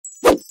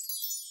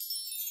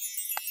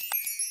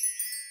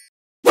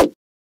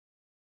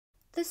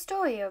The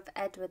story of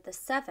Edward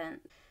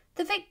VII.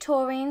 The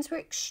Victorians were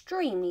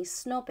extremely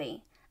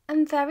snobby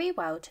and very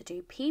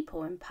well-to-do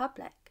people in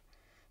public.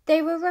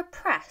 They were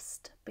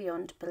repressed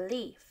beyond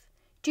belief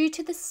due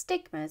to the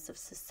stigmas of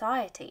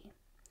society,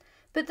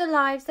 but the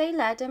lives they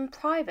led in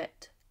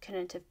private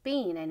couldn't have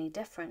been any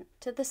different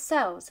to the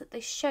selves that they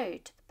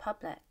showed to the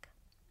public.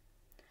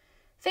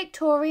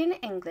 Victorian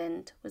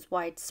England was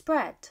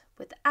widespread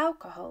with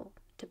alcohol,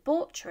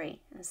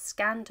 debauchery and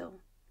scandal.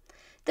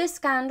 The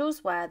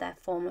scandals were their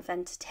form of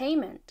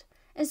entertainment,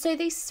 and so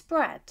they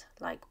spread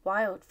like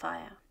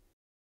wildfire.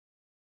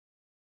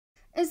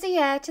 As the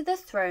heir to the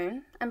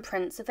throne and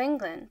Prince of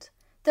England,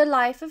 the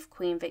life of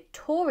Queen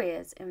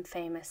Victoria's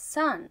infamous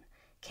son,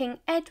 King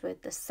Edward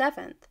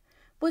VII,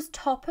 was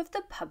top of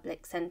the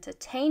public's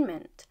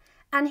entertainment,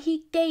 and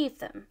he gave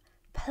them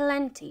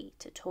plenty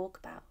to talk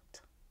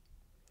about.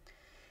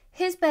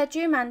 His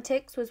bedroom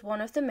antics was one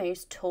of the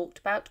most talked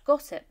about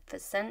gossip for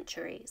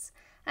centuries,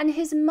 and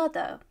his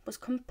mother was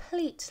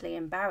completely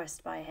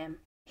embarrassed by him.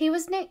 He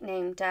was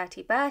nicknamed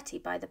Dirty Bertie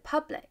by the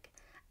public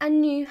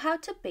and knew how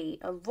to be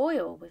a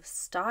royal with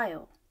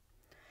style.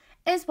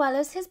 As well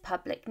as his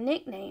public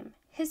nickname,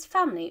 his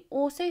family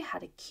also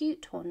had a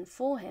cute one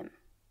for him.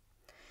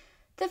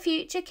 The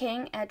future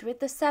King Edward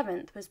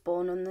VII was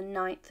born on the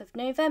 9th of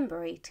November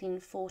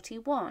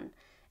 1841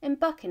 in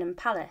Buckingham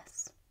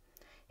Palace.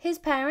 His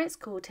parents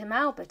called him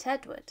Albert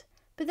Edward,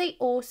 but they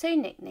also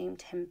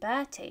nicknamed him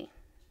Bertie.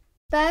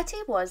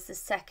 Bertie was the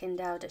second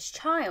eldest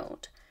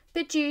child,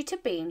 but due to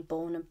being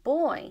born a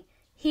boy,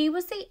 he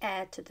was the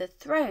heir to the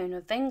throne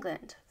of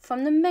England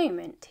from the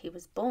moment he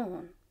was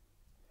born.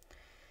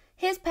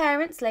 His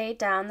parents laid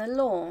down the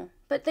law,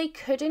 but they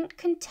couldn't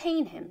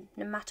contain him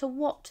no matter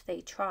what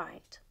they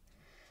tried.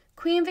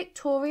 Queen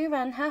Victoria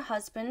and her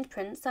husband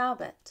Prince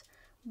Albert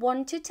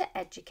wanted to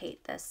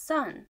educate their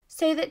son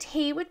so that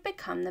he would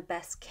become the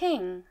best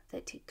king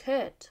that he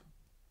could.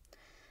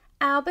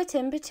 Albert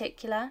in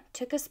particular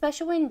took a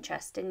special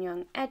interest in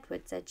young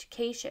Edward's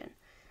education,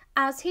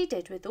 as he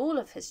did with all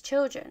of his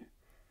children,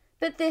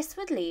 but this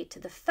would lead to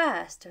the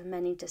first of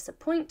many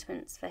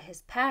disappointments for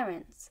his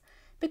parents,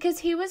 because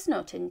he was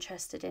not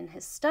interested in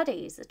his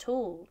studies at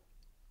all.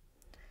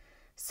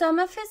 Some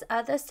of his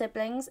other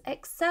siblings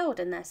excelled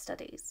in their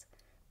studies,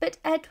 but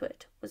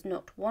Edward was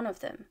not one of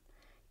them,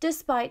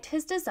 despite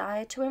his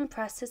desire to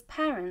impress his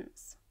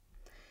parents.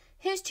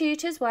 His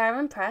tutors were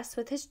impressed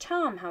with his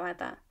charm,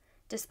 however,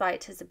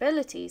 despite his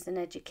abilities and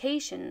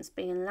educations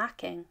being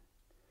lacking.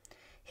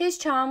 His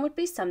charm would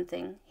be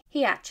something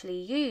he actually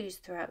used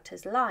throughout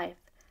his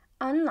life,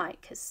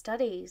 unlike his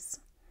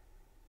studies.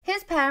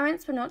 His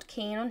parents were not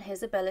keen on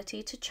his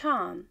ability to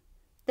charm.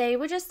 They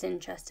were just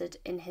interested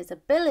in his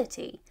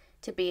ability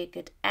to be a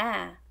good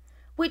heir,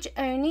 which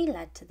only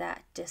led to their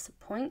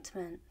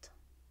disappointment.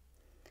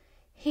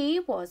 He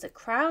was a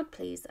crowd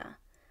pleaser,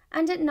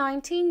 and at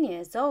 19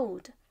 years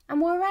old,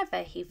 and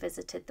wherever he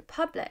visited the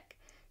public,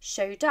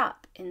 showed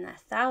up in their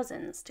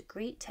thousands to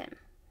greet him.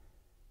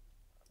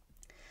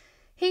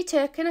 He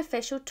took an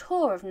official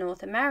tour of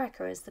North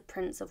America as the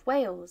Prince of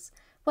Wales,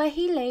 where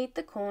he laid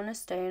the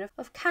cornerstone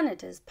of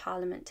Canada's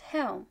Parliament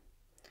Hill.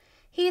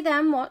 He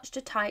then watched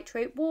a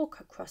tightrope walk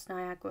across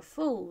Niagara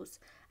Falls,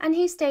 and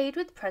he stayed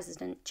with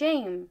President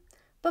James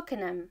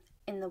Buchanan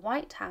in the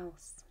White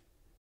House.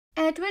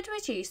 Edward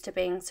was used to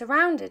being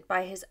surrounded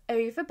by his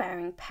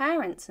overbearing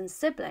parents and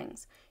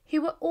siblings,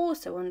 who were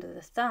also under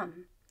the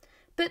thumb.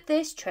 But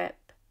this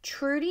trip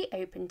truly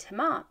opened him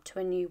up to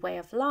a new way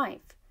of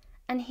life,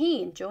 and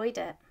he enjoyed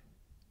it.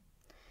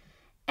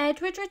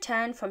 Edward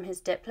returned from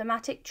his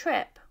diplomatic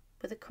trip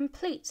with a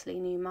completely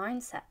new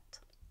mindset.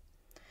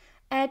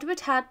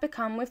 Edward had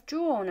become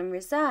withdrawn and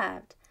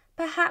reserved,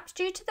 perhaps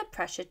due to the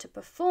pressure to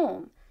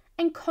perform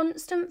and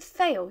constant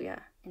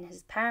failure in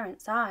his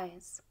parents'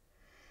 eyes.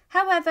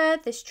 However,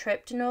 this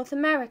trip to North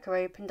America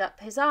opened up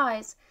his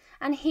eyes,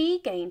 and he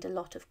gained a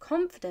lot of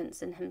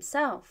confidence in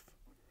himself.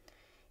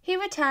 He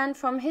returned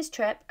from his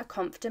trip a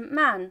confident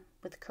man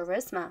with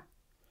charisma.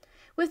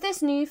 With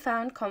this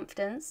newfound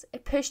confidence,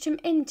 it pushed him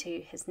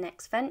into his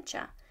next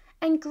venture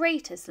and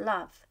greatest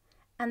love,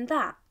 and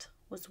that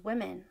was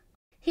women.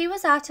 He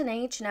was at an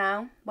age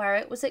now where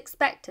it was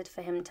expected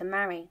for him to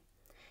marry.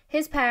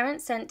 His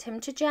parents sent him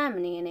to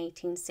Germany in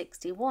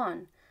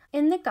 1861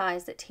 in the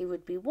guise that he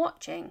would be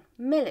watching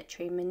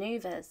military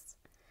manoeuvres.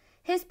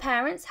 His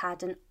parents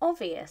had an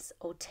obvious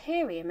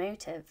ulterior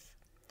motive.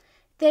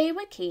 They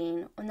were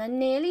keen on their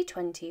nearly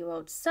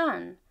 20-year-old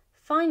son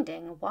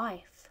finding a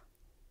wife.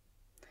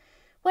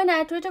 When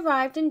Edward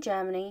arrived in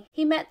Germany,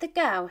 he met the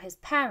girl his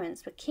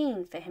parents were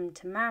keen for him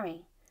to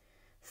marry,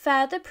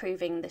 further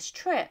proving this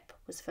trip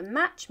was for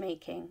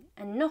matchmaking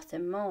and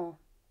nothing more.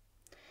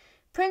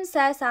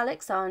 Princess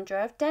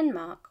Alexandra of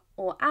Denmark,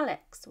 or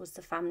Alex, was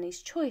the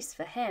family's choice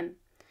for him,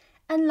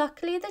 and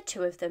luckily the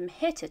two of them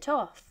hit it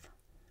off.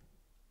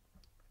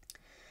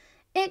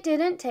 It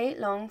didn't take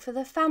long for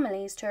the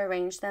families to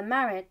arrange their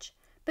marriage,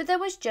 but there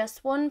was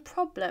just one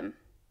problem.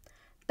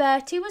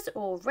 Bertie was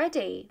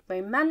already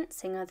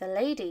romancing other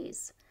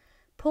ladies.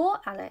 Poor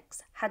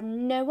Alex had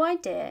no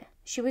idea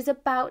she was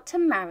about to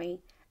marry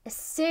a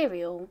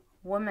serial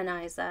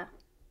womanizer.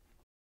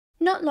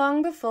 Not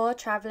long before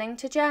travelling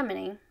to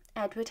Germany,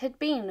 Edward had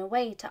been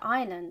away to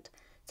Ireland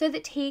so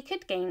that he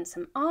could gain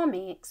some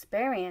army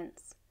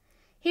experience.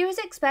 He was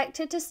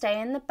expected to stay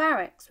in the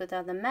barracks with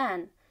other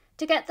men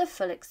to get the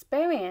full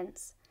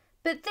experience,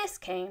 but this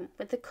came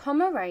with the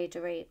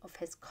camaraderie of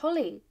his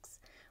colleagues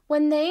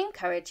when they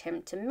encouraged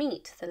him to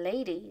meet the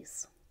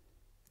ladies.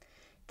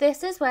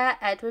 This is where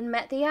Edward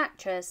met the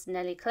actress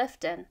Nellie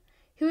Clifton,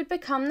 who would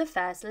become the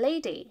first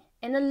lady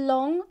in a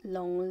long,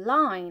 long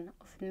line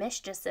of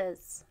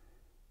mistresses.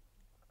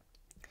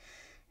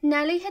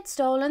 Nellie had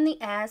stolen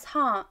the heir's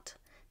heart.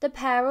 The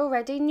pair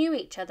already knew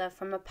each other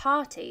from a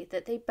party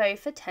that they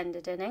both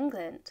attended in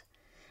England,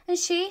 and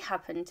she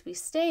happened to be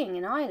staying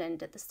in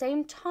Ireland at the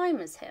same time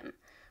as him,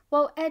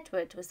 while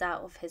Edward was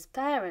out of his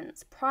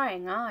parents'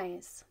 prying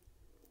eyes.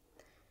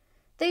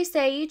 They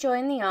say you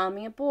join the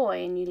army a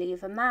boy and you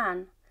leave a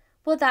man.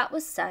 Well, that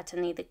was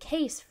certainly the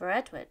case for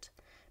Edward,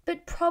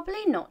 but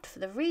probably not for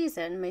the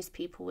reason most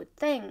people would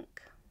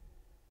think.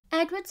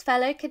 Edward's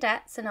fellow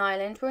cadets in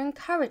Ireland were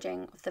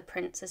encouraging of the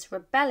prince's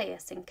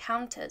rebellious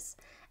encounters,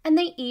 and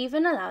they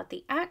even allowed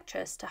the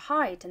actress to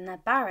hide in their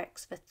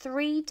barracks for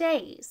 3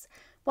 days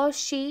while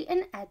she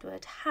and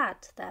Edward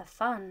had their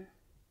fun.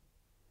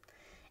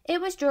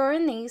 It was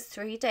during these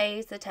 3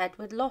 days that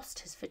Edward lost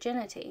his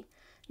virginity,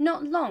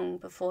 not long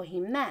before he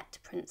met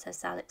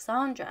Princess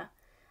Alexandra,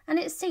 and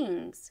it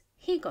seems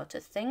he got a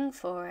thing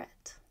for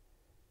it.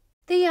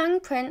 The young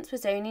prince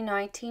was only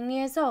 19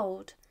 years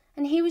old,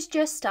 and he was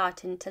just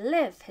starting to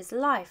live his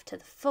life to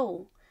the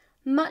full,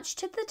 much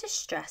to the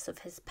distress of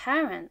his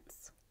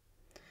parents.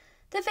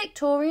 The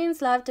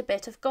Victorians loved a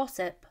bit of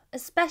gossip,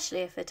 especially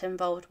if it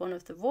involved one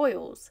of the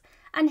royals,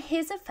 and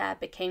his affair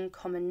became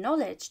common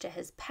knowledge to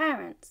his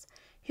parents,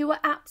 who were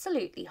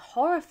absolutely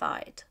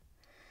horrified.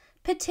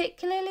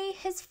 Particularly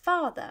his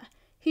father,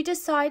 who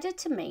decided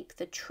to make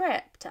the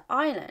trip to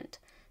Ireland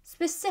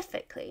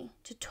specifically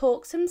to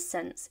talk some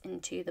sense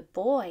into the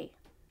boy.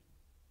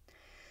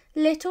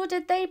 Little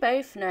did they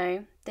both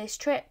know this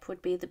trip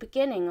would be the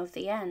beginning of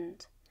the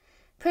end.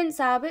 Prince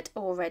Albert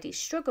already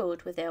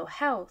struggled with ill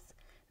health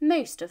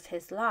most of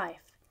his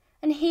life,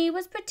 and he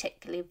was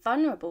particularly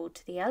vulnerable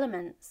to the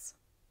elements.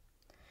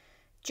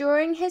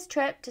 During his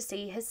trip to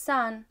see his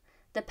son,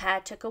 the pair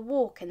took a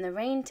walk in the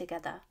rain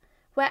together,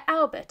 where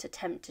Albert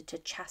attempted to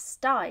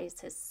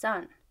chastise his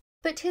son,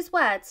 but his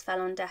words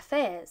fell on deaf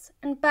ears,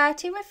 and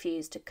Bertie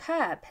refused to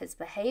curb his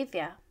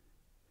behaviour.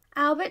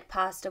 Albert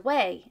passed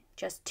away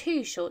just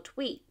 2 short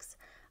weeks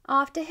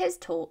after his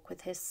talk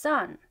with his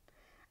son,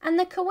 and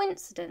the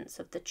coincidence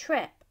of the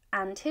trip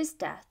and his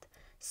death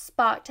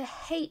sparked a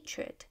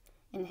hatred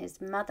in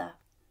his mother.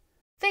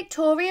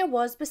 Victoria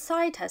was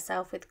beside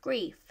herself with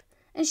grief,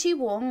 and she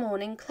wore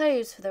mourning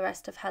clothes for the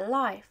rest of her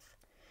life.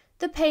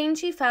 The pain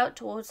she felt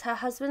towards her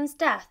husband's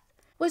death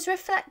was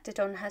reflected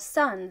on her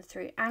son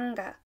through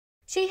anger.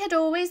 She had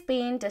always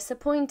been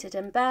disappointed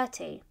in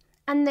Bertie,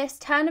 and this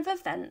turn of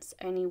events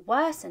only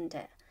worsened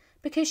it,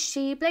 because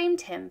she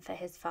blamed him for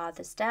his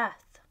father's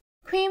death.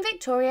 Queen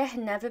Victoria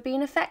had never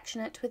been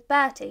affectionate with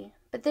Bertie,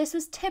 but this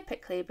was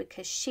typically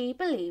because she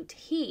believed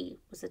he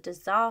was a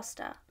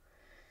disaster.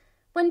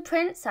 When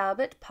Prince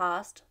Albert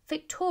passed,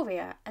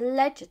 Victoria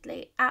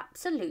allegedly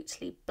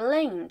absolutely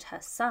blamed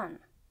her son.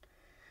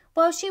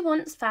 While she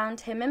once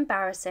found him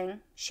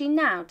embarrassing, she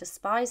now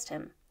despised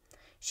him.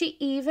 She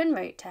even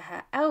wrote to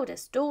her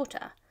eldest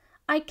daughter,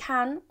 "I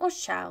can or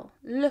shall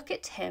look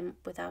at him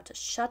without a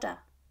shudder."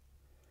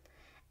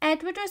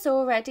 Edward was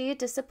already a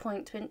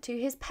disappointment to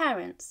his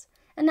parents,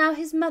 and now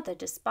his mother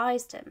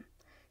despised him.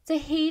 So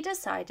he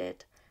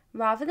decided,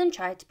 rather than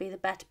try to be the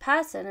better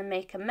person and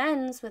make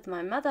amends with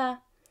my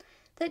mother,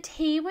 that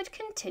he would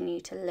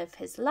continue to live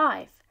his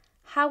life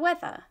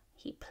however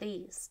he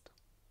pleased.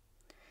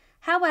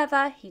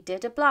 However, he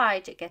did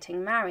oblige at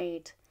getting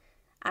married,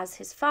 as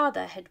his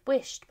father had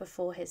wished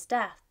before his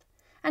death,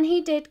 and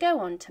he did go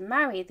on to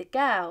marry the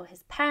girl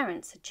his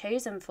parents had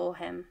chosen for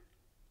him.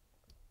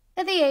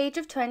 At the age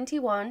of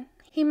 21,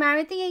 he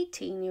married the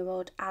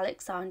 18-year-old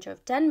Alexandra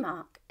of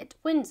Denmark at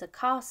Windsor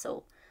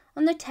Castle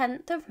on the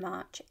 10th of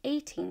March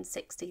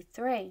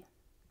 1863.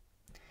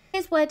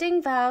 His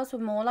wedding vows were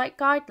more like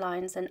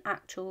guidelines than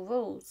actual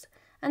rules,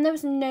 and there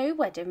was no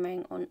wedding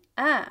ring on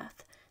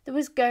earth that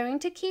was going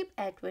to keep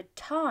Edward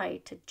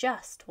tied to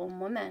just one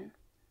woman.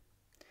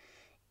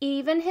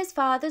 Even his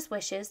father's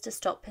wishes to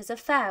stop his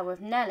affair with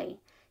Nellie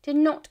did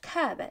not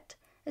curb it,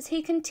 as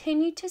he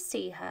continued to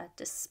see her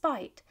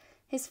despite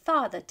his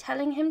father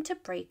telling him to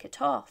break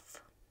it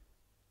off.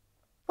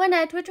 When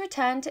Edward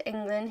returned to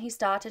England, he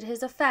started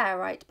his affair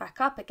right back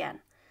up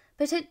again,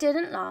 but it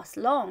didn't last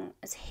long,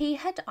 as he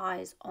had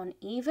eyes on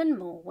even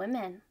more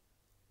women.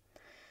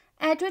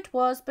 Edward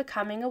was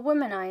becoming a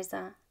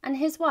womanizer, and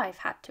his wife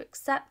had to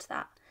accept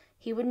that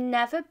he would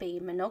never be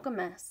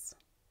monogamous.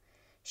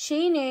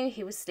 She knew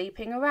he was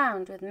sleeping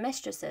around with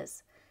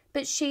mistresses,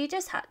 but she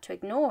just had to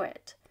ignore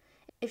it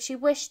if she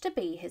wished to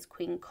be his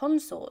queen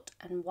consort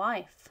and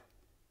wife.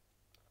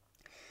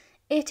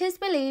 It is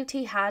believed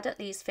he had at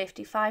least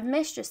 55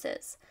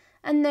 mistresses,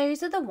 and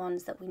those are the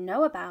ones that we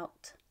know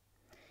about.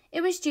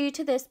 It was due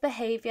to this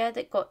behaviour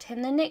that got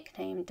him the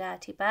nickname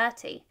Dirty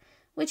Bertie,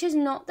 which is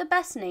not the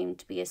best name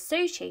to be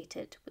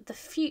associated with the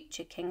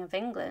future King of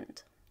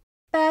England.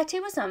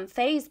 Bertie was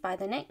unfazed by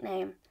the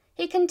nickname.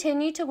 He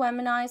continued to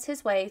womanize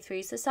his way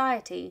through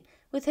society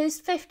with his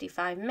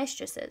 55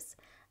 mistresses,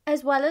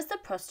 as well as the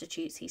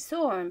prostitutes he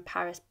saw in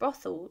Paris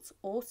brothels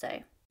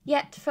also.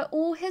 Yet for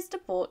all his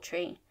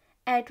debauchery,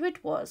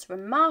 Edward was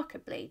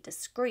remarkably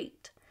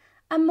discreet,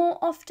 and more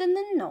often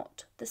than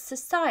not, the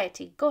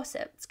society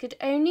gossips could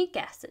only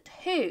guess at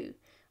who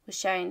was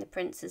sharing the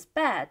prince's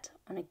bed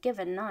on a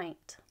given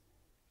night.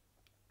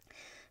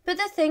 But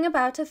the thing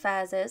about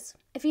affairs is,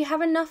 if you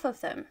have enough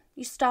of them,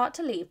 you start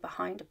to leave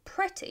behind a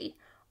pretty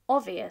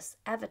obvious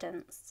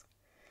evidence.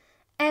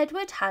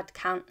 Edward had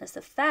countless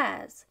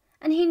affairs,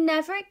 and he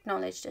never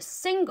acknowledged a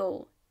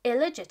single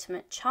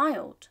illegitimate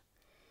child.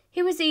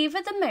 He was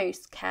either the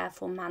most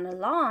careful man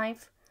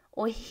alive,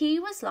 or he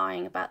was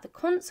lying about the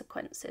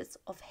consequences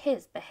of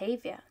his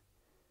behaviour.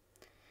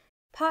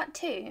 Part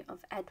 2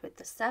 of Edward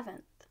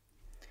VII.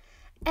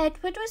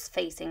 Edward was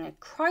facing a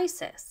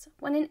crisis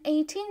when in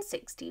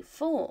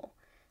 1864,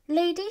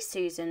 Lady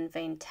Susan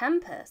Vane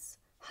Tempest's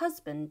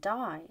husband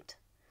died.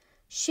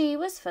 She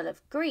was full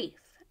of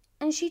grief,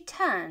 and she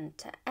turned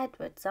to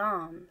Edward's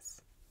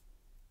arms.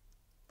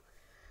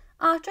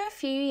 After a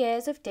few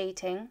years of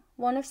dating,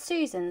 one of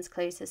Susan's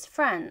closest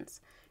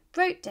friends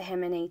wrote to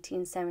him in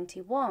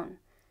 1871,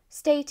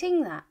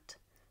 stating that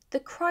the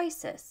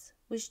crisis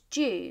was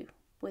due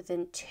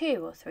within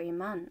 2 or 3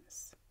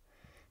 months.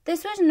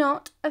 This was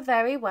not a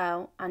very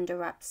well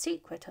under-wrapped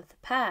secret of the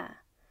pair,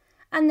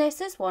 and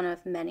this is one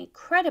of many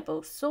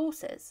credible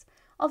sources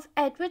of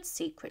Edward's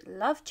secret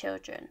love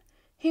children,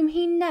 whom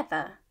he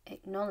never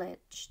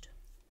acknowledged.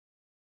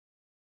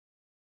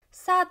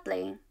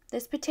 Sadly,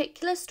 this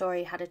particular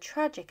story had a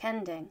tragic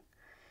ending.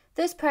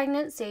 This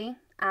pregnancy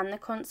and the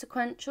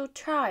consequential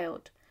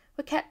child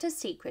were kept a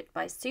secret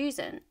by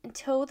Susan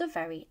until the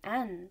very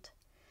end.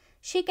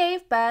 She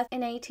gave birth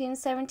in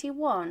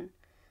 1871,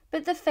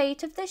 but the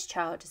fate of this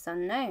child is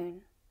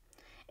unknown.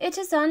 It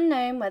is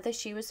unknown whether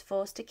she was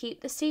forced to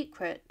keep the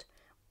secret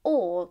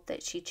or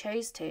that she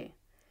chose to.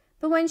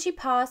 But when she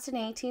passed in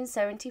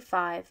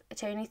 1875,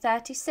 at only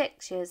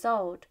 36 years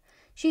old,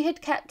 she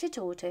had kept it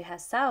all to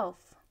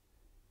herself.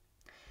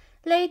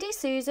 Lady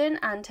Susan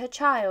and her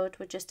child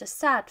were just a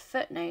sad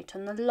footnote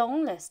on the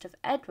long list of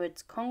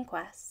Edward's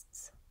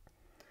conquests.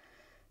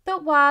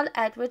 But while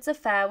Edward's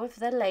affair with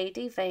the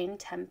Lady Vane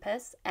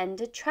Tempest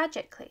ended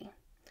tragically,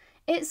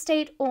 it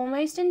stayed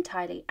almost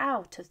entirely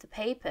out of the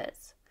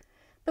papers.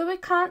 But we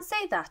can't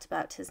say that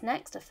about his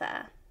next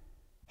affair.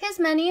 His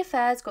many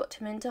affairs got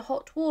him into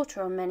hot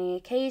water on many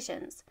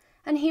occasions,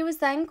 and he was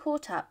then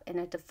caught up in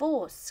a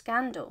divorce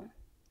scandal.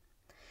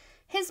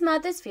 His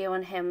mother's view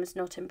on him was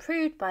not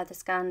improved by the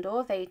scandal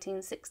of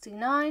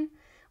 1869,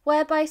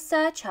 whereby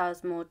Sir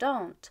Charles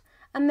Mordaunt,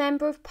 a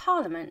member of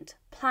Parliament,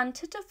 planned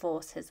to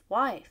divorce his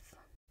wife.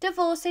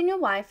 Divorcing your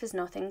wife is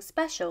nothing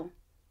special,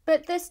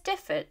 but this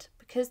differed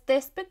because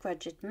this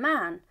begrudged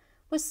man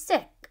was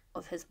sick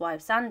of his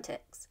wife's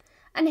antics,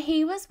 and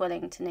he was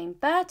willing to name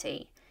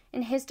Bertie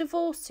in his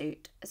divorce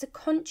suit as a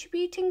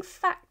contributing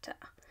factor,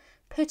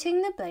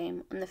 putting the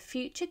blame on the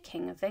future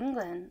King of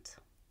England.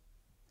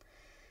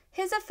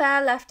 His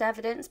affair left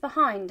evidence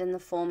behind in the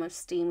form of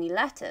steamy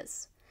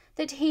letters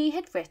that he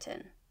had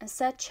written, and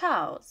Sir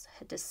Charles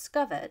had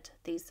discovered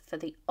these for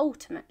the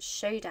ultimate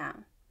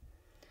showdown.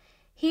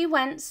 He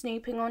went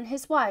snooping on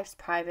his wife's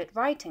private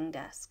writing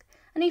desk,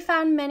 and he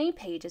found many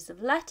pages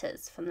of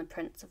letters from the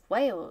Prince of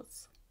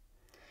Wales.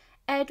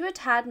 Edward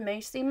had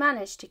mostly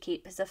managed to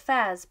keep his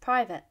affairs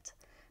private,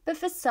 but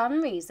for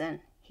some reason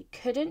he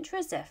couldn't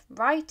resist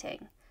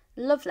writing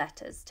love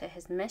letters to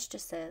his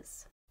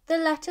mistresses. The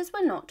letters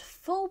were not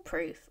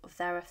foolproof of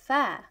their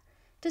affair,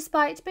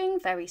 despite being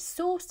very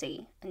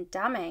saucy and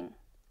damning.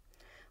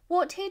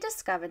 What he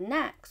discovered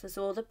next was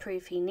all the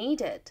proof he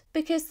needed,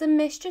 because the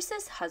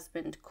mistress's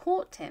husband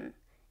caught him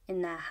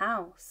in their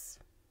house.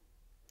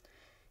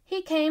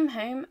 He came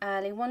home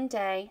early one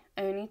day,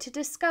 only to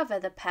discover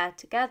the pair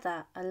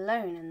together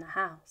alone in the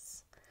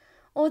house.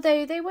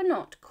 Although they were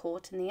not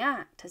caught in the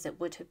act, as it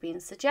would have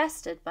been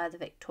suggested by the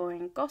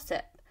Victorian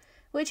gossip,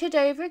 which had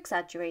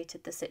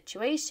over-exaggerated the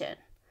situation,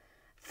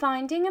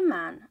 finding a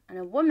man and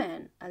a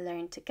woman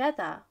alone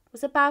together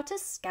was about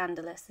as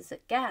scandalous as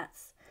it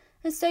gets,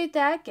 and so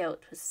their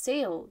guilt was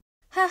sealed.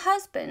 Her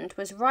husband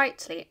was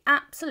rightly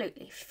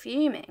absolutely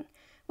fuming,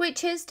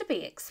 which is to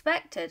be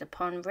expected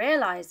upon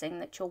realising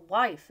that your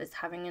wife is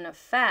having an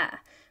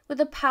affair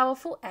with a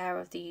powerful heir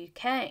of the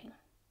UK.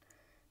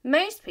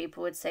 Most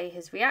people would say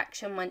his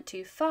reaction went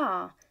too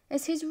far,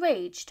 as his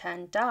rage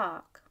turned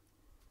dark.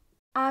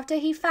 After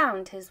he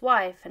found his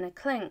wife in a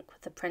clink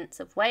with the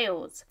Prince of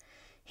Wales,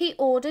 he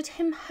ordered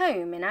him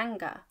home in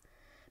anger,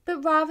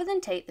 but rather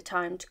than take the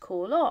time to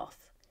cool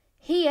off,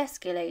 he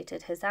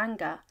escalated his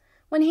anger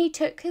when he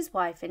took his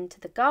wife into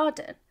the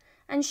garden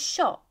and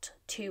shot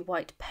 2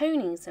 white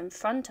ponies in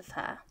front of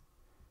her.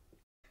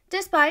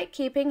 Despite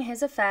keeping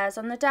his affairs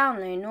on the down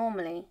low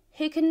normally,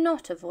 he could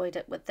not avoid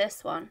it with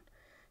this one.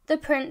 The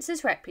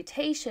prince's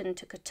reputation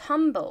took a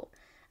tumble,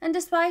 and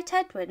despite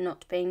Edward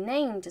not being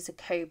named as a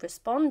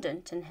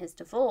co-respondent in his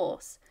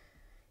divorce,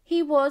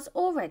 he was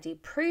already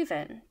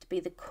proven to be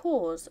the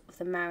cause of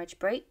the marriage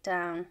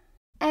breakdown.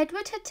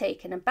 Edward had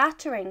taken a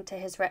battering to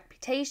his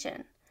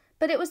reputation,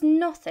 but it was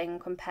nothing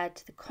compared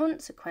to the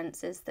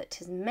consequences that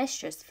his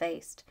mistress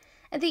faced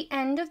at the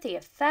end of the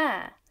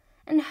affair,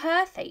 and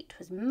her fate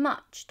was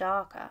much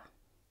darker.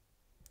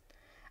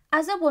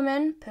 As a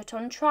woman put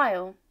on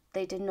trial,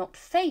 they did not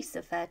face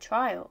a fair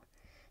trial.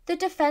 The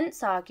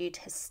defence argued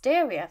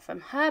hysteria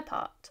from her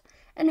part,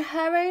 and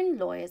her own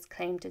lawyers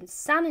claimed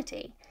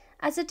insanity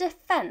as a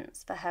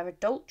defence for her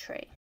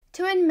adultery.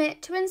 To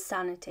admit to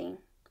insanity,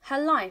 her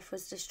life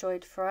was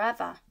destroyed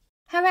forever.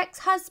 Her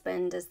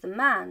ex-husband, as the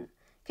man,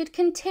 could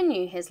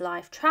continue his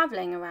life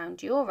travelling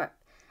around Europe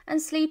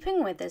and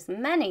sleeping with as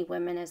many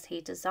women as he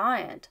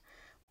desired,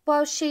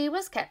 while she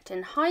was kept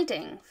in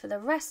hiding for the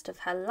rest of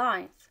her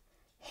life,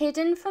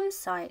 hidden from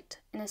sight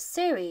in a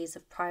series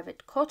of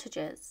private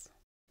cottages.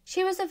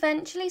 She was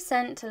eventually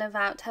sent to live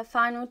out her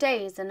final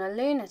days in a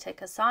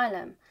lunatic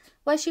asylum,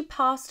 where she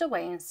passed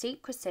away in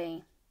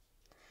secrecy.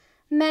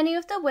 Many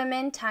of the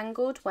women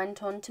tangled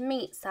went on to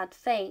meet sad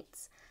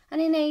fates,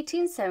 and in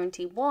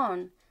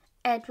 1871,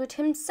 Edward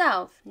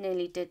himself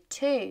nearly did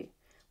too,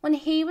 when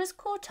he was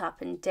caught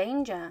up in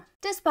danger.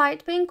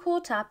 Despite being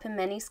caught up in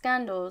many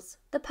scandals,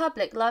 the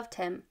public loved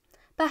him,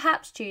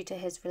 perhaps due to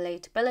his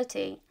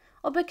relatability,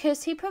 or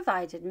because he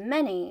provided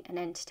many an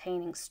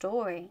entertaining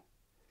story.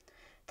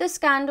 The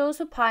scandals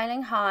were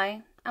piling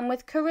high, and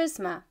with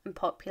charisma and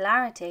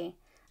popularity,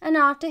 and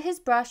after his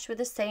brush with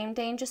the same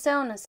dangerous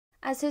illness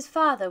as his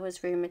father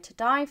was rumoured to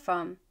die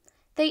from,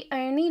 they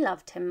only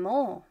loved him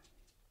more.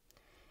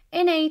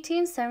 In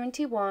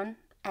 1871,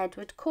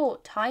 Edward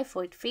caught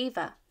typhoid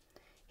fever.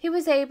 He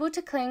was able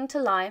to cling to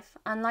life,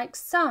 unlike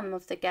some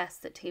of the guests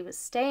that he was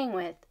staying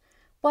with,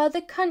 while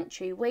the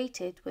country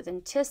waited with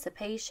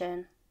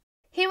anticipation.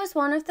 He was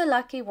one of the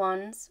lucky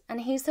ones,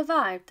 and he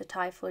survived the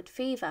typhoid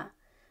fever,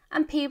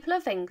 and people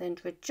of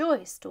England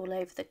rejoiced all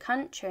over the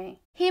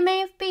country. He may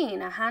have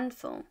been a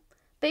handful,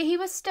 but he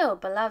was still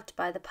beloved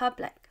by the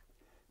public.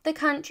 The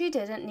country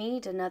didn't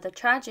need another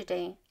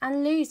tragedy,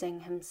 and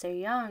losing him so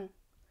young.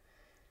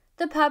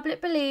 The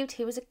public believed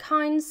he was a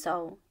kind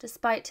soul,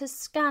 despite his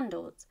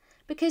scandals,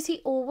 because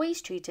he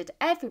always treated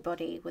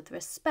everybody with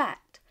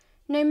respect,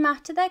 no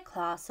matter their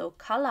class or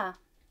colour.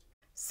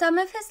 Some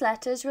of his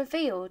letters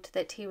revealed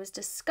that he was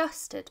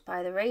disgusted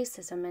by the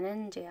racism in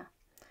India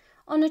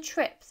on a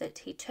trip that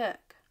he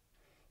took.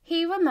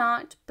 He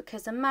remarked,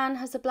 because a man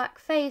has a black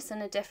face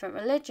and a different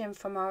religion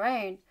from our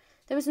own,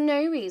 there was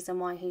no reason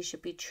why he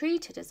should be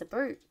treated as a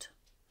brute.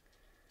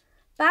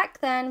 Back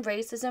then,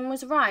 racism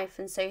was rife,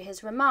 and so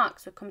his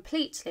remarks were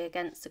completely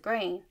against the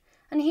grain,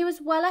 and he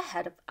was well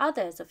ahead of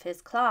others of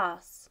his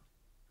class.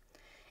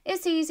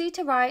 It's easy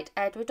to write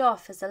Edward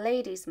off as a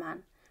ladies'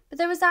 man, but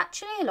there was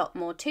actually a lot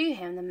more to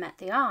him than met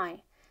the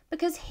eye,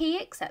 because he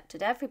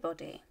accepted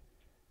everybody.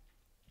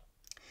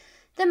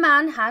 The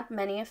man had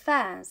many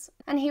affairs,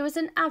 and he was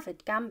an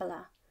avid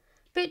gambler,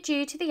 but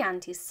due to the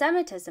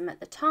anti-Semitism at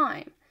the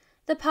time,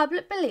 the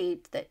public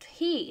believed that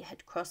he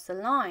had crossed the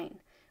line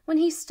when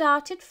he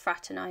started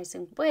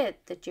fraternising with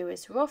the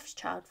Jewish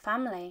Rothschild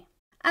family.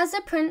 As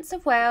a Prince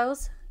of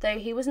Wales, though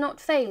he was not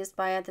fazed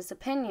by others'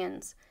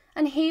 opinions,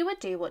 and he would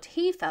do what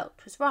he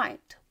felt was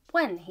right,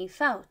 when he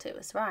felt it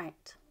was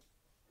right.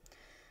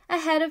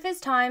 Ahead of his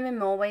time in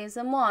more ways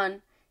than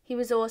one, he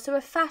was also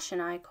a fashion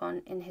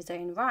icon in his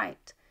own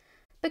right,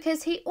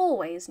 because he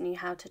always knew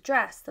how to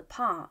dress the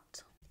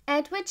part.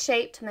 Edward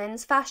shaped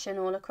men's fashion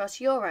all across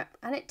Europe,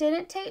 and it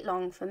didn't take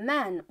long for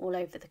men all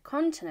over the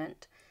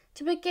continent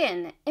to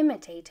begin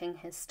imitating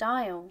his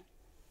style.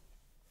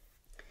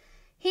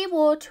 He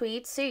wore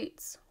tweed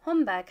suits,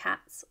 Homburg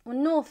hats, or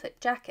Norfolk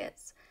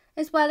jackets,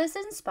 as well as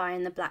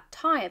inspiring the black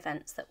tie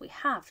events that we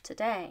have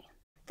today.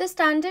 The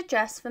standard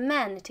dress for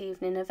men at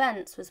evening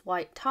events was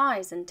white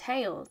ties and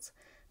tails,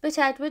 but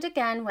Edward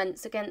again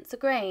went against the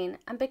grain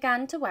and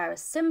began to wear a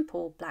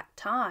simple black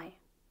tie.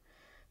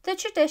 The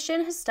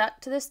tradition has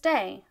stuck to this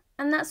day,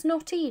 and that's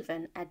not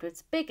even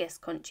Edward's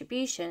biggest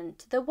contribution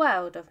to the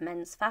world of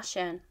men's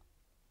fashion.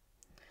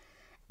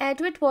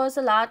 Edward was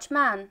a large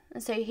man,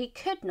 and so he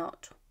could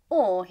not,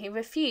 or he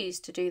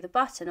refused to do the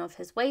button of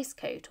his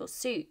waistcoat or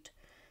suit,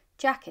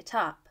 jacket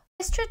up.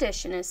 This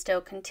tradition is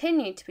still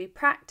continued to be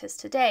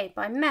practiced today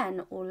by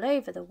men all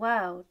over the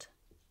world.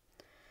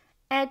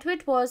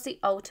 Edward was the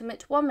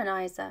ultimate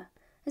womanizer,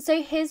 and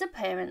so his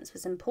appearance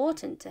was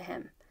important to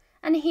him,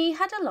 and he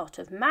had a lot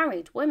of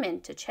married women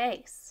to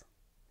chase.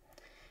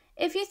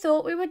 If you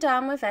thought we were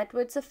done with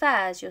Edward's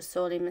affairs, you're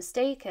sorely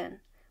mistaken.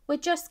 We're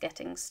just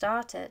getting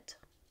started.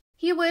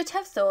 You would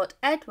have thought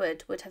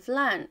Edward would have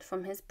learnt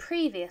from his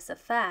previous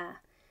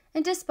affair,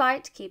 and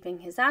despite keeping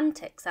his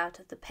antics out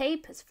of the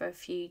papers for a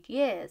few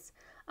years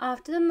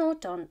after the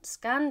Mordaunt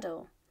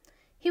scandal,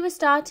 he was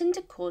starting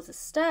to cause a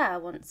stir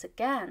once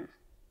again.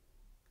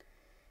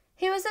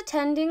 He was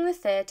attending the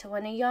theatre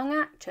when a young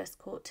actress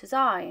caught his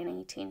eye in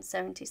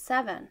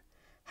 1877.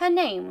 Her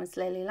name was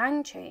Lily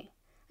Langtry,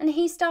 and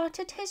he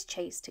started his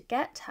chase to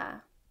get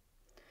her.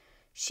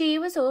 She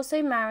was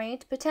also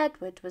married, but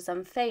Edward was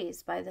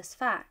unfazed by this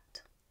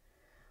fact.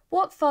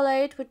 What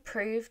followed would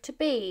prove to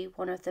be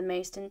one of the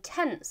most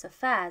intense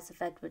affairs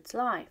of Edward's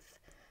life,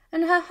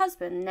 and her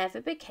husband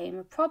never became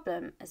a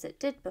problem as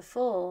it did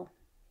before.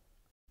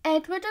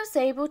 Edward was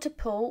able to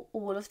pull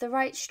all of the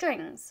right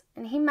strings,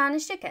 and he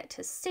managed to get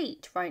his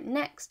seat right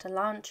next to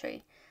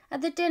Langtry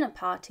at the dinner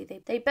party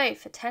they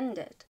both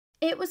attended.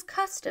 It was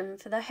custom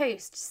for the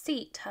host to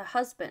seat her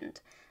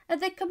husband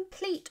at the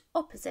complete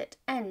opposite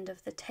end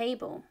of the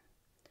table.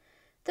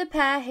 The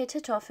pair hit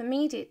it off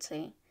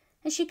immediately,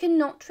 and she could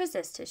not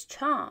resist his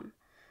charm,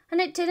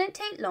 and it didn't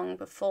take long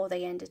before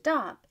they ended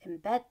up in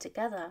bed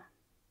together.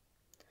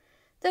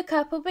 The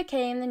couple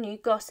became the new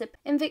gossip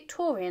in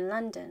Victorian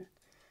London.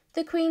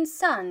 The Queen's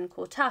son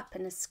caught up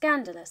in a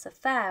scandalous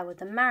affair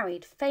with a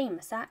married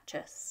famous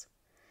actress.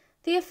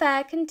 The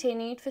affair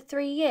continued for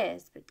 3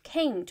 years but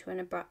came to an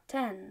abrupt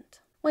end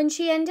when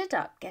she ended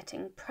up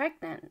getting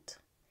pregnant.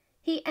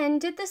 He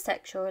ended the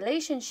sexual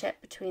relationship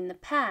between the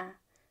pair,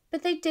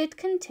 but they did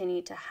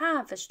continue to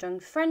have a strong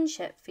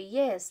friendship for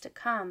years to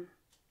come.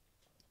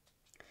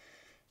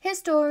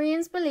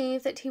 Historians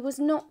believe that he was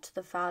not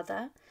the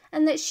father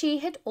and that she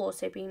had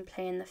also been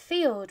playing the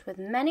field with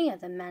many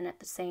other men at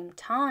the same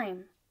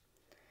time.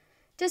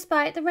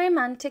 Despite the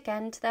romantic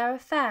end to their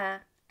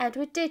affair,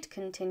 Edward did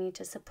continue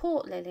to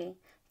support Lily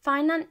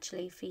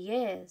financially for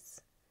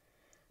years.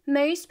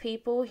 Most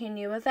people who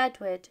knew of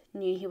Edward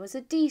knew he was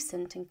a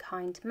decent and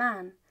kind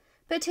man,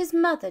 but his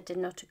mother did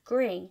not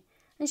agree,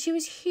 and she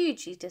was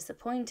hugely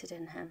disappointed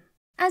in him.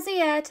 As the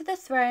heir to the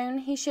throne,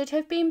 he should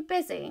have been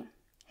busy.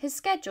 His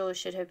schedule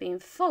should have been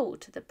full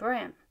to the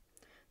brim.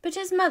 But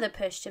his mother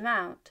pushed him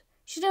out.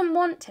 She didn't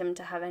want him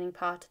to have any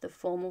part of the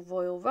formal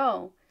royal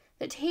role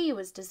that he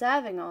was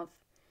deserving of,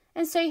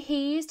 and so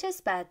he used his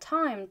spare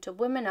time to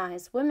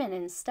womanize women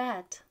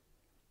instead.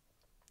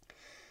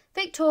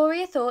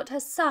 Victoria thought her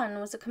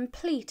son was a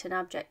complete and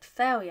abject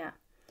failure,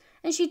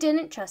 and she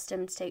didn't trust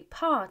him to take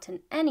part in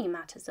any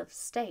matters of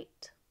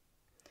state.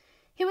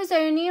 He was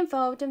only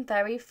involved in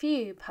very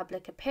few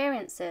public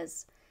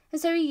appearances, and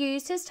so he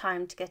used his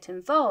time to get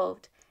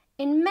involved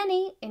in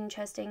many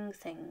interesting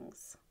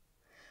things.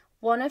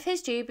 One of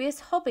his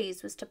dubious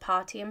hobbies was to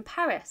party in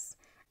Paris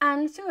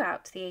and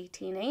throughout the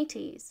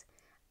 1880s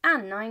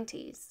and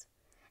 90s.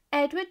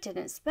 Edward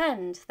didn't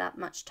spend that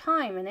much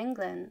time in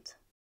England.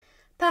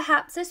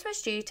 Perhaps this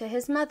was due to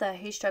his mother,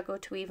 who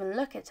struggled to even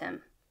look at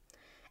him.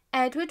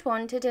 Edward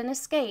wanted an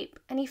escape,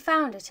 and he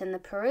found it in the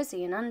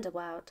Parisian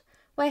underworld,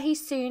 where he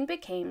soon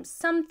became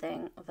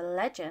something of a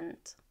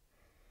legend.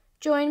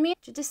 Join me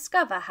to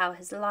discover how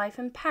his life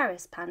in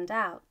Paris panned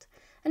out,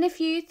 and if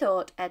you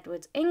thought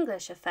Edward's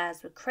English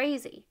affairs were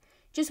crazy,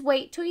 just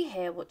wait till you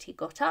hear what he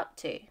got up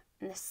to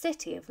in the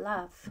City of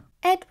Love.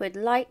 Edward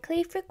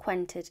likely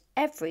frequented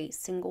every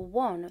single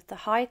one of the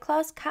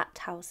high-class cat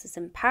houses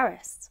in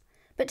Paris,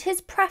 but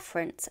his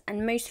preference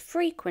and most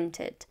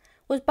frequented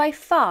was by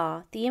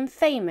far the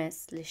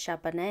infamous Le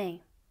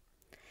Chabanais.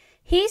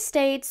 He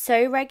stayed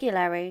so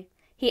regularly,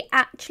 he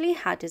actually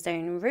had his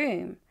own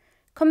room,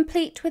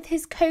 complete with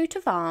his coat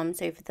of arms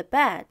over the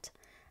bed,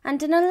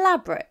 and an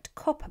elaborate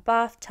copper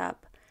bathtub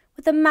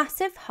with a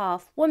massive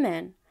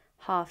half-woman,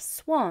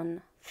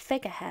 half-swan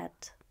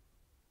figurehead.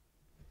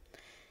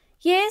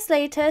 Years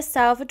later,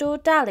 Salvador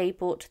Dali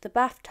bought the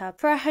bathtub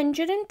for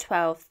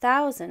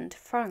 112,000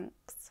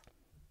 francs.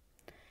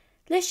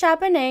 Le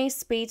Chabanais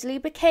speedily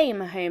became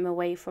a home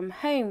away from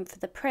home for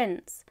the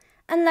prince,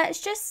 and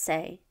let's just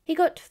say he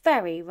got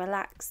very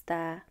relaxed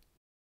there.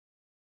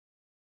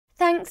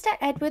 Thanks to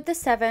Edward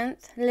VII,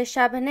 Le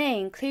Chabanais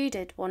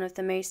included one of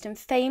the most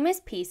infamous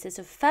pieces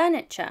of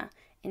furniture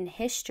in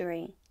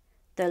history,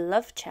 the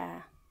love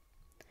chair.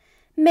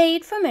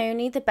 Made from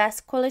only the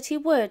best quality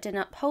wood and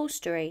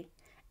upholstery,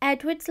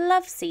 Edward's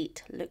love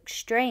seat looked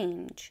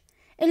strange.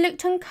 It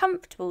looked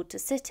uncomfortable to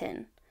sit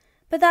in,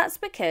 but that's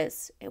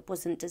because it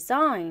wasn't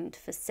designed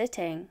for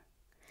sitting.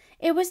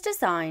 It was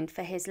designed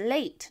for his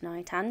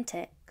late-night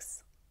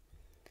antics.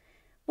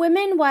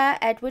 Women were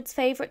Edward's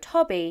favourite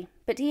hobby,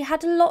 but he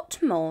had a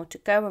lot more to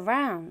go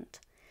around.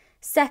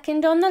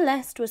 Second on the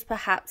list was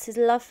perhaps his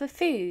love for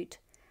food,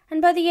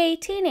 and by the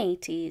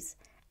 1880s,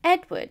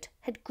 Edward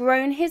had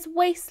grown his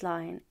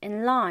waistline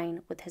in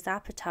line with his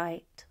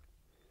appetite.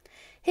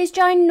 His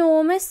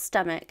ginormous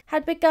stomach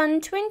had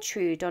begun to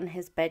intrude on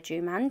his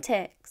bedroom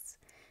antics,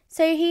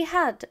 so he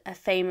had a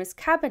famous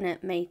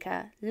cabinet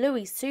maker,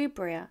 Louis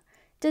Soubria,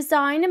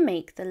 design and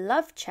make the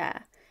love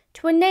chair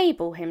to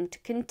enable him to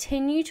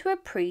continue to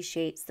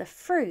appreciate the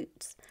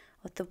fruits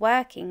of the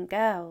working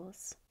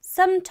girls,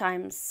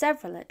 sometimes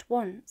several at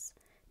once,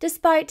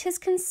 despite his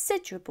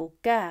considerable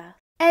girth.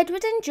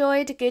 Edward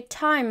enjoyed a good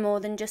time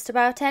more than just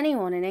about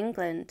anyone in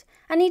England,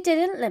 and he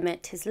didn't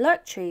limit his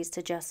luxuries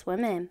to just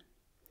women.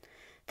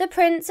 The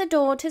prince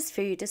adored his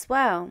food as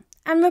well,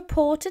 and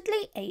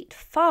reportedly ate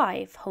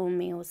 5 whole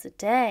meals a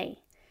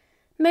day.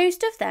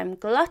 most of them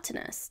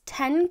gluttonous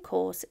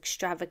 10-course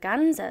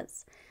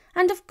extravaganzas,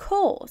 and of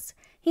course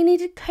he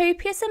needed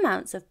copious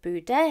amounts of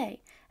boudet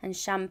and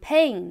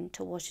champagne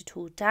to wash it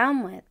all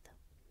down with.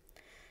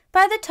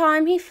 By the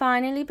time he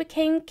finally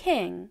became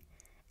king,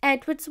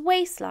 Edward's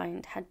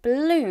waistline had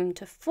ballooned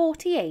to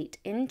 48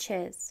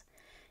 inches.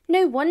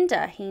 No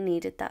wonder he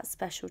needed that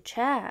special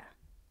chair.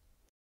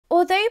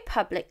 Although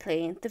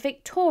publicly the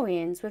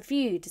Victorians were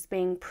viewed as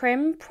being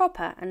prim,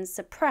 proper and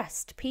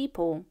suppressed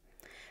people,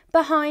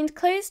 behind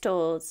closed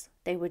doors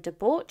they were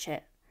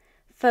debauched,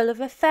 full of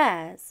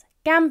affairs,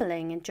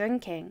 gambling and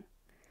drinking.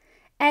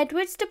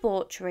 Edward's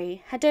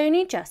debauchery had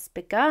only just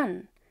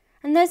begun,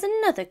 and there's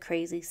another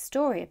crazy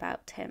story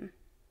about him.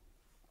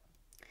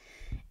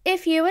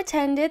 If you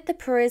attended the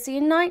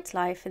Parisian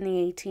nightlife in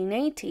the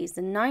 1880s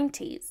and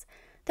 90s,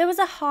 there was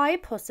a high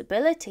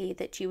possibility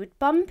that you would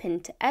bump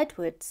into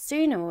Edward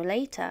sooner or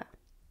later.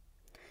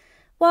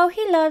 While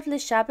he loved Le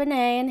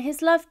Chabanais and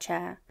his love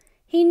chair,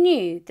 he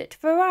knew that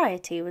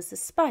variety was the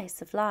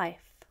spice of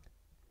life.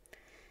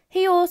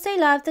 He also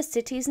loved the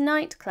city's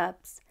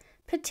nightclubs,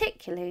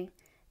 particularly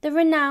the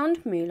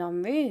renowned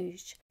Moulin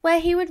Rouge, where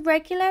he would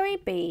regularly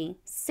be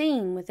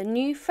seen with a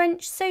new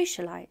French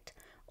socialite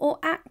or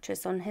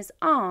actress on his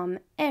arm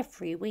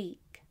every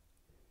week.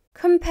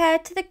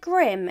 Compared to the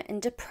grim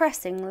and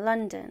depressing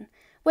London,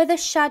 where the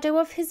shadow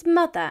of his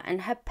mother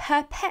and her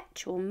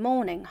perpetual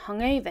mourning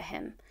hung over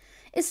him,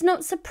 it's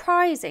not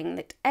surprising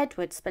that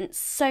Edward spent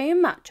so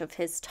much of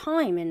his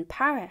time in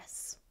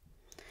Paris.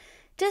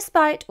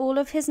 Despite all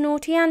of his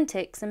naughty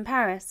antics in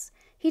Paris,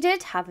 he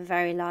did have a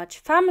very large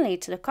family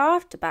to look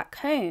after back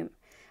home,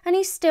 and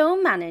he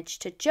still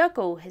managed to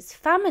juggle his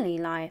family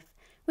life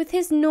with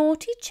his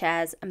naughty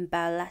chairs and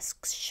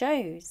burlesque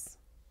shows.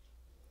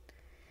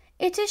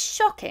 It is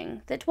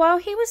shocking that while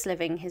he was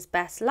living his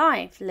best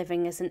life,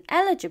 living as an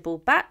eligible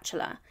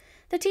bachelor,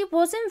 that he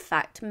was in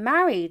fact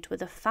married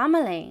with a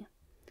family.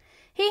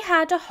 He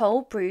had a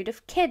whole brood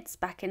of kids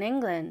back in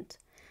England,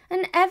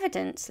 and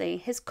evidently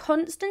his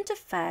constant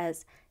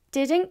affairs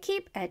didn't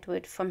keep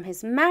Edward from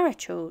his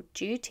marital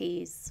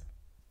duties.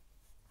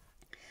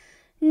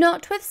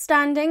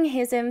 Notwithstanding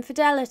his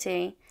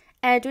infidelity,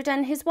 Edward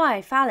and his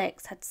wife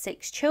Alex had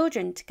 6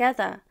 children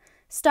together,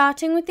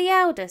 starting with the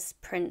eldest,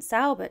 Prince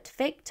Albert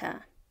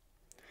Victor.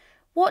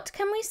 What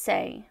can we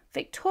say?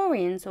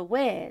 Victorians are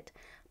weird.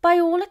 By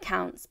all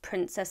accounts,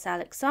 Princess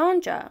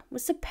Alexandra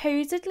was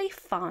supposedly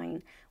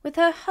fine with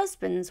her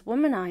husband's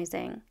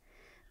womanizing.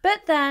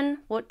 But then,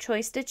 what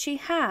choice did she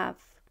have?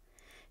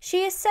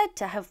 She is said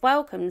to have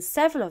welcomed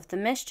several of the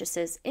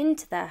mistresses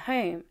into their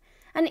home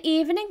and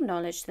even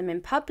acknowledged them in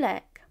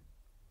public.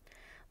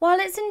 While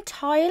it's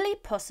entirely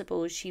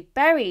possible she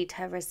buried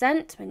her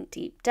resentment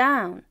deep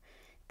down,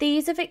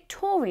 these are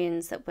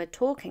Victorians that we're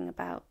talking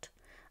about.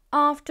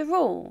 After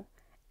all,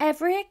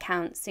 every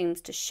account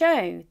seems to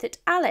show that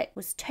Alec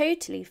was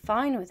totally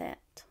fine with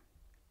it.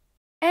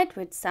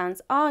 Edward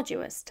sounds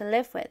arduous to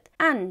live with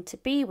and to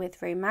be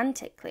with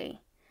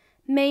romantically.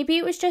 Maybe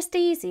it was just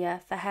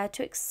easier for her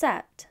to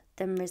accept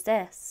than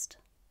resist.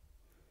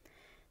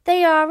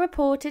 They are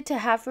reported to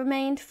have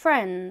remained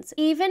friends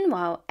even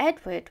while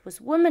Edward was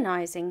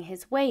womanizing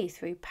his way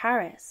through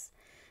Paris,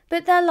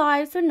 but their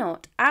lives were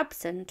not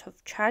absent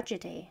of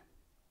tragedy.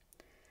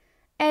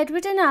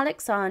 Edward and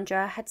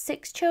Alexandra had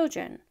 6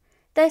 children.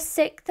 Their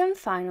 6th and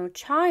final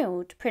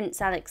child,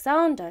 Prince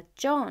Alexander,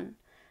 John,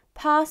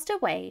 passed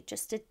away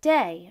just a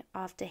day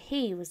after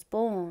he was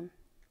born.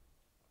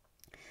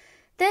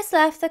 This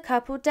left the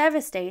couple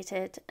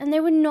devastated, and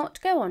they would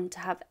not go on to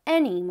have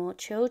any more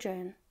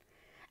children.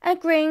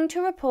 Agreeing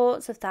to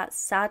reports of that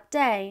sad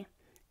day,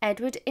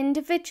 Edward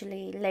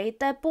individually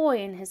laid their boy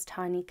in his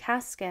tiny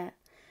casket,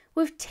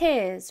 with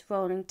tears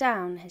rolling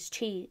down his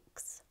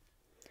cheeks.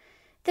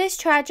 This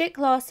tragic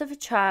loss of a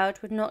child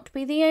would not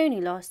be the only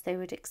loss they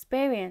would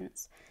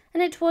experience,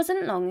 and it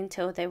wasn't long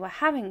until they were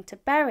having to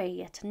bury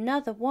yet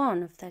another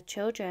one of their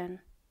children.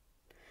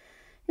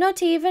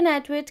 Not even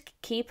Edward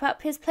could keep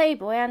up his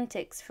playboy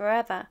antics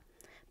forever.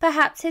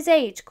 Perhaps his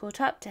age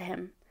caught up to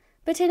him,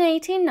 but in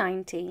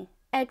 1890,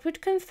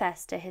 Edward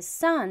confessed to his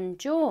son,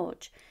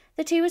 George,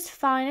 that he was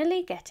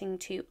finally getting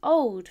too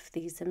old for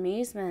these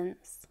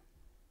amusements.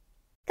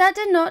 That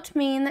did not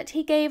mean that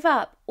he gave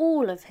up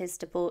all of his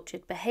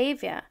debauched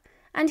behaviour,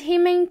 and he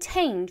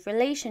maintained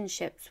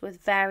relationships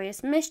with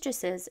various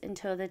mistresses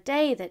until the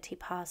day that he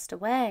passed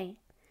away.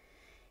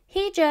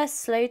 He just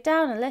slowed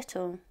down a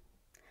little.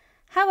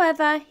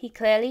 However, he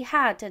clearly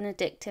had an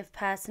addictive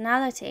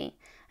personality,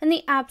 and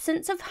the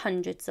absence of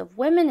hundreds of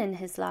women in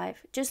his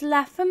life just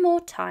left for more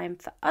time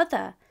for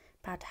other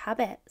bad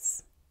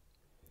habits.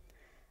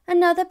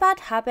 Another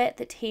bad habit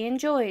that he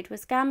enjoyed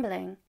was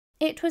gambling.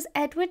 It was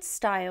Edward's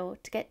style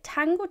to get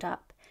tangled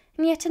up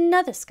in yet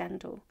another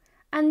scandal,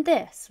 and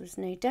this was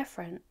no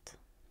different.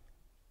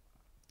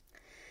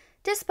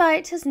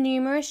 Despite his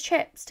numerous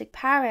trips to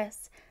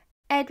Paris,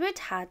 Edward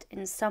had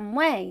in some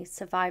way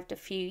survived a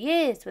few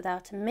years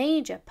without a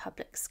major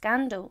public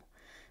scandal,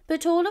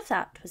 but all of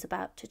that was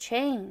about to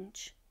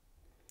change.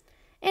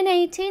 In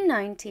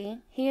 1890,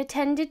 he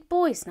attended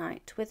boys'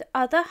 night with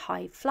other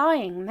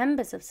high-flying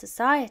members of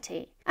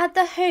society at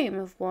the home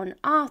of one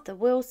Arthur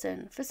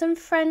Wilson for some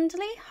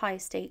friendly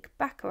high-stake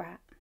baccarat.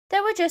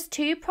 There were just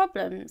two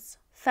problems.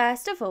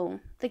 First of all,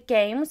 the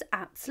game was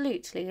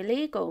absolutely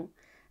illegal,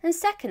 and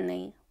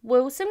secondly,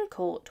 Wilson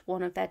caught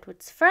one of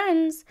Edward's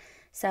friends,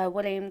 Sir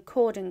William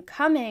Corden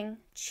Cumming,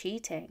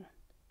 cheating.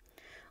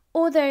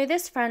 Although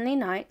this friendly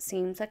night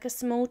seems like a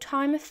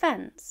small-time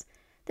offence,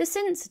 this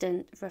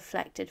incident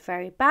reflected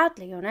very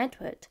badly on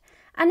Edward,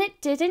 and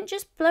it didn't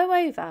just blow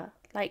over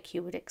like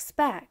you would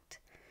expect.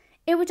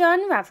 It would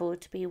unravel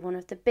to be one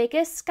of the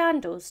biggest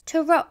scandals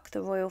to rock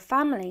the royal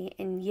family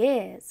in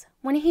years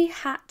when he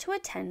had to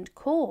attend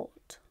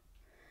court.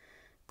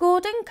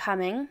 Gordon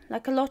Cumming,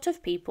 like a lot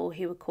of people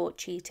who were caught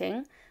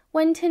cheating,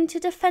 went into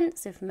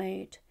defensive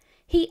mode.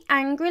 He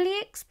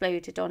angrily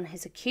exploded on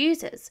his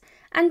accusers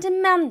and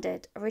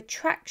demanded a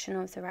retraction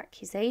of their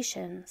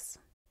accusations.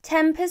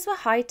 Tempers were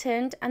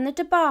heightened and the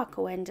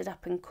debacle ended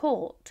up in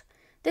court.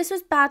 This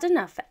was bad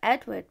enough for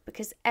Edward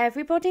because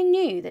everybody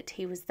knew that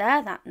he was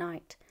there that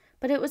night,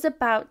 but it was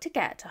about to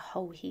get a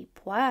whole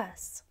heap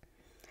worse.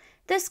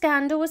 The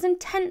scandal was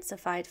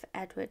intensified for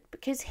Edward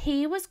because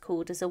he was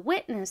called as a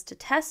witness to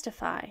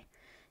testify.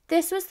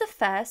 This was the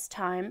first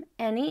time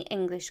any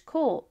English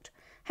court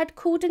had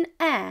called an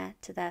heir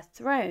to their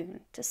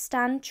throne to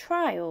stand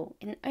trial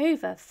in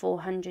over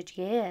 400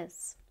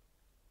 years.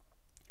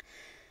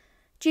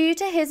 Due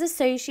to his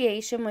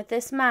association with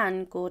this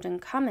man, Gordon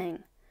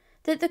Cumming,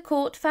 that the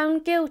court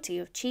found guilty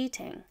of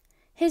cheating,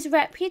 his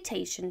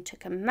reputation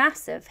took a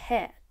massive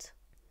hit.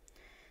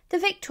 The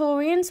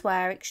Victorians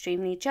were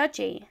extremely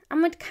judgy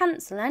and would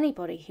cancel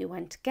anybody who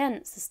went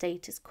against the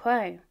status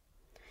quo.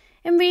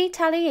 In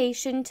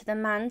retaliation to the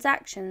man's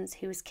actions,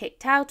 he was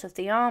kicked out of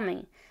the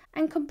army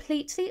and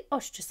completely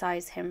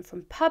ostracised him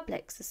from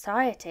public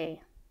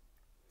society.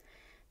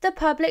 The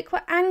public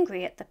were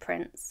angry at the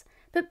prince,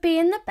 but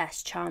being the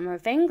best charmer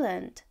of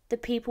England, the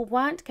people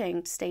weren't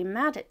going to stay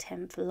mad at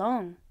him for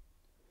long.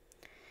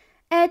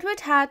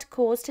 Edward had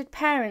caused his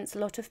parents a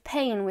lot of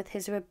pain with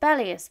his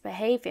rebellious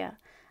behaviour,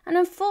 and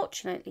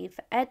unfortunately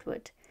for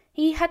Edward,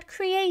 he had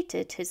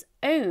created his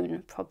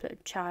own problem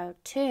child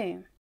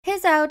too.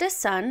 His eldest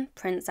son,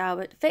 Prince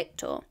Albert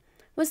Victor,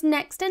 was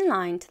next in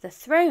line to the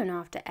throne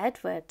after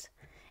Edward.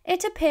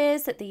 It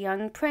appears that the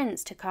young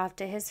prince took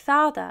after his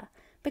father,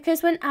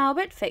 because when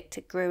Albert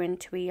Victor grew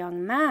into a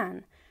young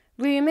man,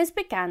 rumours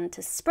began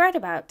to spread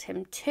about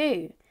him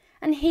too,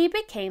 and he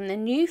became the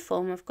new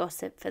form of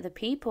gossip for the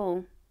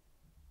people.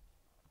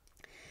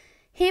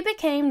 He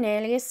became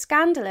nearly as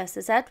scandalous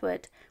as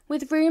Edward,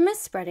 with rumours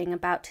spreading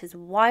about his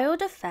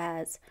wild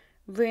affairs,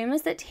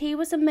 rumours that he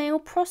was a male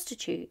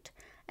prostitute,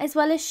 as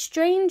well as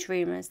strange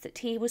rumours that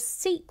he was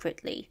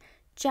secretly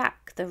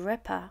Jack the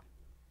Ripper.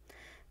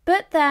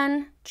 But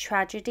then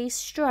tragedy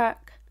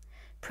struck.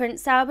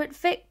 Prince Albert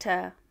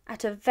Victor,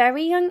 at a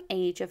very young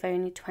age of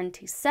only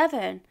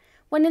 27,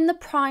 when in the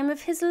prime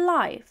of his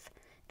life,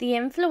 the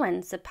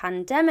influenza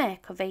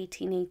pandemic of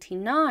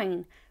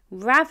 1889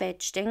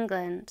 ravaged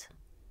England.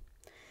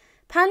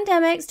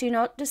 Pandemics do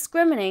not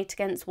discriminate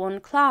against one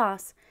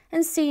class,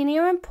 and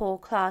senior and poor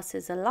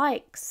classes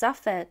alike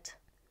suffered.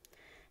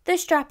 The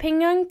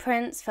strapping young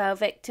prince fell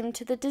victim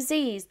to the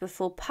disease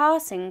before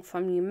passing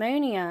from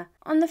pneumonia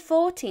on the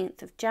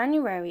 14th of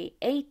January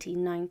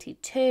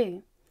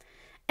 1892,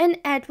 and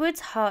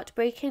Edward's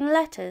heartbreaking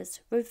letters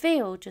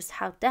reveal just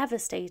how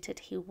devastated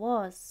he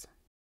was.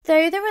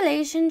 Though the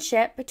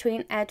relationship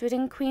between Edward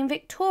and Queen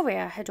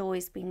Victoria had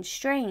always been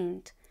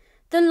strained,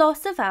 the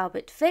loss of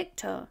Albert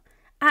Victor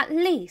at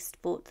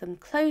least brought them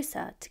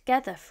closer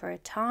together for a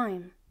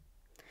time.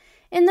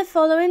 In the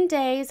following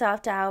days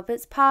after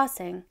Albert's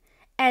passing,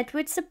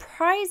 Edward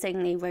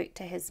surprisingly wrote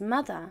to his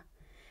mother,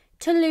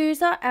 "To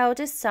lose our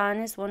eldest son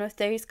is one of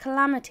those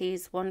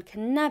calamities one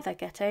can never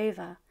get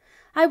over.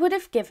 I would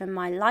have given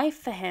my life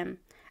for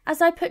him,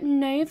 as I put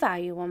no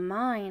value on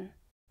mine."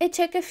 It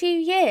took a few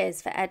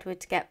years for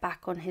Edward to get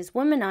back on his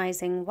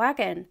womanizing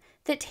wagon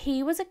that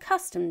he was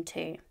accustomed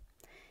to.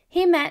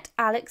 He met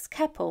Alex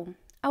Keppel,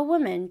 a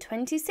woman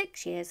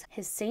 26 years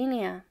his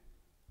senior.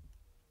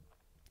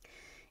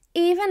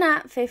 Even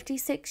at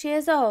 56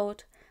 years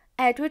old,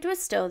 Edward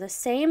was still the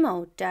same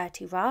old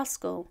dirty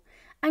rascal,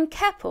 and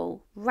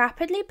Keppel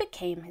rapidly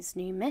became his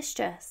new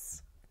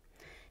mistress.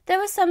 There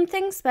was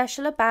something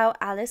special about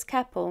Alice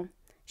Keppel.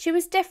 She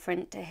was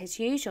different to his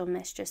usual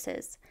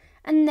mistresses,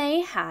 and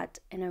they had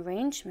an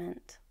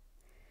arrangement.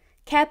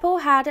 Keppel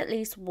had at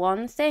least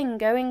one thing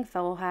going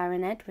for her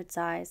in Edward's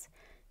eyes.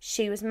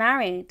 She was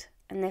married,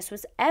 and this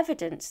was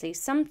evidently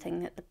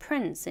something that the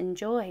prince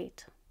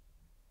enjoyed.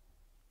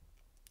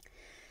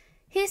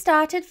 He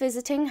started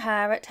visiting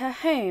her at her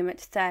home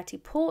at 30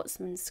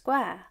 Portsmouth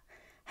Square.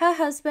 Her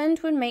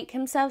husband would make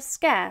himself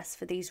scarce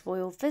for these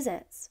royal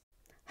visits.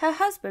 Her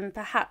husband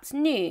perhaps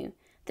knew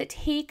that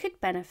he could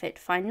benefit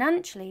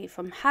financially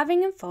from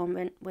having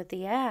involvement with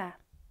the heir.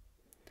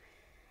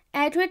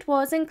 Edward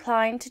was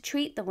inclined to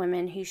treat the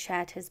women who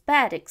shared his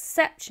bed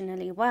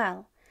exceptionally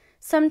well,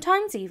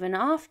 sometimes even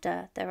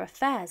after their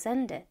affairs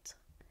ended.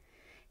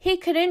 He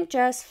couldn't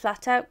just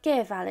flat out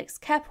give Alex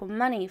Keppel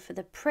money for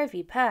the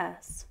privy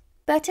purse,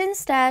 but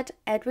instead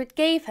Edward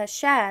gave her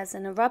shares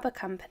in a rubber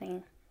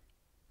company.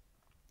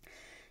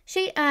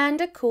 She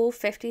earned a cool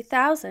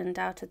 £50,000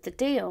 out of the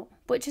deal,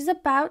 which is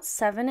about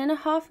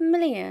 £7.5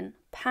 million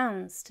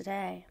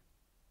today.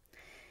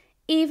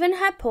 Even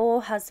her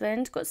poor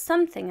husband got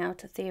something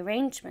out of the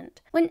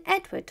arrangement when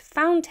Edward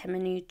found him a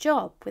new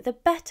job with a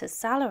better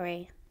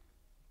salary.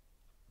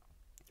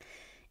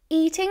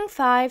 Eating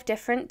 5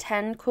 different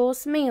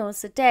 10-course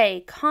meals a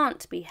day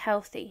can't be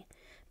healthy,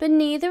 but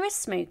neither is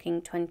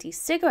smoking 20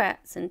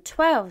 cigarettes and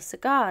 12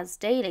 cigars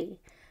daily.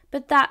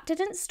 But that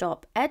didn't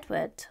stop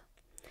Edward.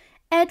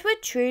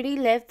 Edward truly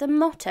lived the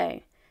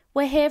motto,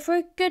 "We're here for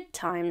a good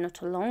time,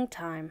 not a long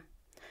time."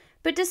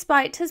 But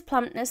despite his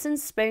plumpness and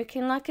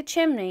smoking like a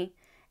chimney,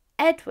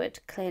 Edward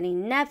clearly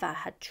never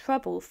had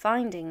trouble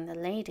finding the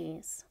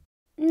ladies.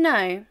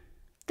 No,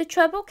 the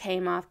trouble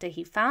came after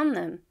he found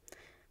them.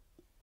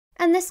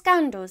 And the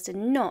scandals did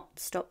not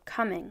stop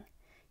coming.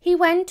 He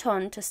went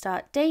on to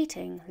start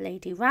dating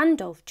Lady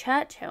Randolph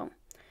Churchill,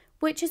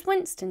 which is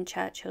Winston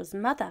Churchill's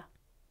mother.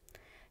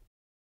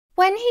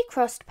 When he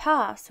crossed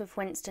paths with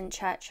Winston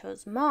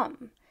Churchill's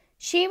mom,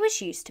 she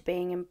was used to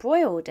being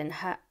embroiled in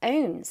her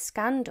own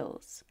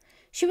scandals.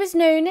 She was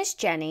known as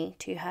Jenny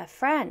to her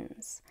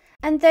friends,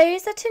 and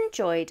those that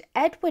enjoyed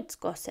Edward's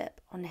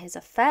gossip on his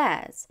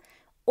affairs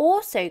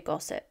also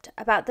gossiped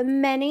about the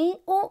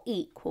many or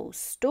equal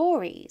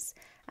stories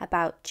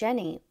about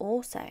Jenny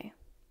also.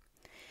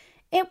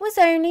 It was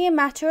only a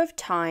matter of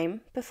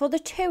time before the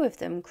two of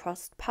them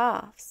crossed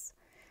paths.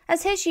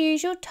 As his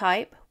usual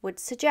type would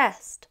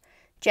suggest,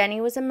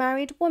 Jenny was a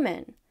married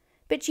woman,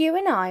 but you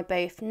and I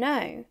both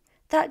know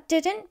that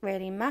didn't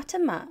really matter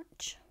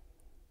much.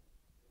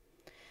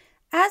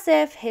 As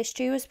if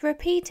history was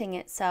repeating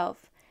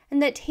itself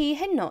and that he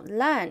had not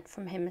learnt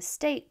from his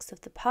mistakes of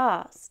the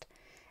past,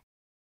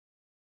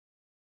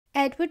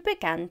 Edward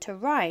began to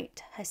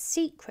write her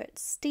secret,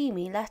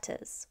 steamy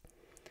letters.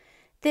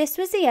 This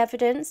was the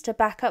evidence to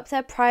back up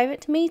their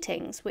private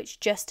meetings, which,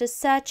 just as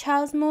Sir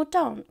Charles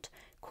Mordaunt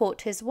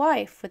caught his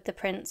wife with the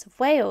Prince of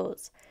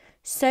Wales,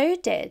 so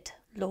did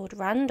Lord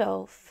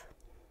Randolph.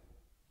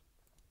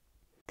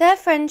 Their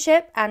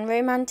friendship and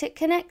romantic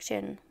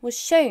connection was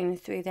shown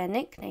through their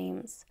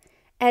nicknames.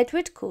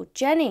 Edward called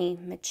Jenny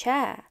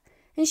Machair,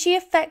 and she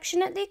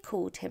affectionately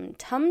called him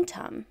Tum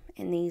Tum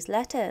in these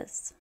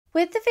letters.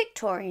 With the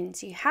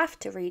Victorians, you have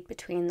to read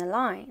between the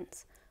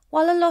lines.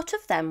 While a lot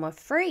of them were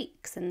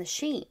freaks in the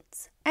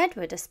sheets,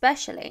 Edward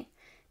especially,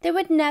 they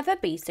would never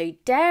be so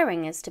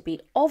daring as to be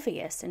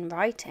obvious in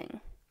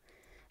writing.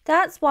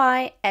 That's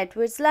why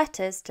Edward's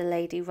letters to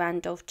Lady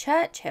Randolph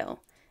Churchill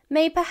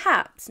may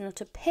perhaps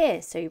not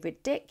appear so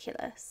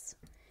ridiculous.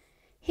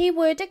 He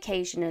would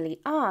occasionally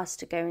ask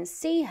to go and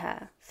see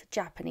her for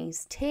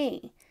Japanese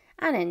tea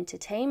and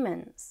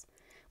entertainments,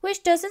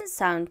 which doesn't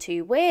sound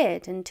too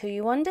weird until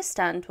you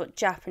understand what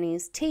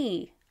Japanese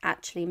tea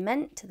actually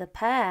meant to the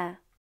pair.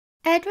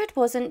 Edward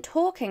wasn't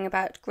talking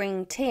about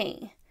green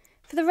tea.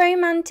 For the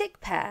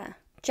romantic pair,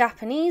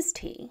 Japanese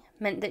tea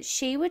meant that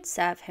she would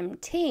serve him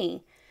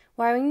tea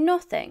wearing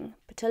nothing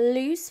but a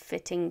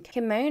loose-fitting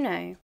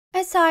kimono.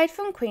 Aside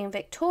from Queen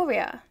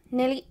Victoria,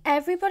 nearly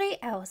everybody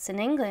else in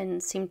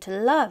England seemed to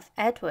love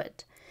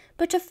Edward,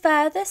 but a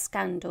further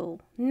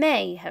scandal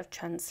may have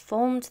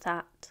transformed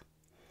that.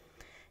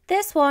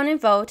 This one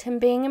involved him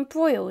being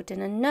embroiled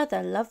in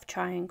another love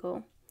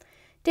triangle.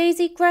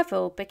 Daisy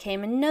Greville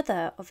became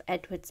another of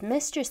Edward's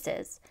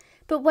mistresses,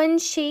 but when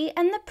she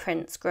and the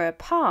prince grew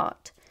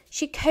apart,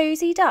 she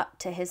cosied up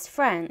to his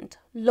friend,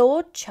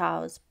 Lord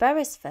Charles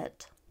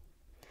Beresford.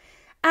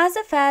 As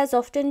affairs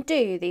often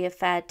do, the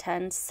affair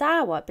turned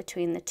sour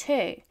between the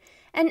two,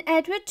 and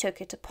Edward took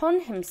it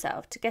upon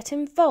himself to get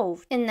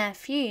involved in their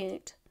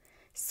feud,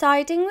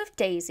 siding with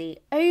Daisy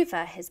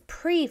over his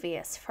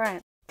previous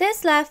friend.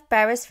 This left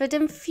Beresford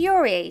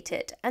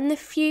infuriated, and the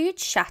feud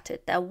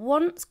shattered their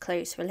once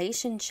close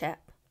relationship.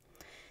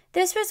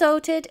 This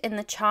resulted in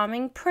the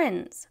charming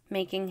prince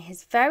making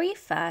his very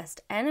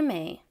first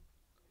enemy.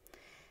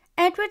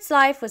 Edward's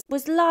life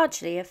was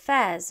largely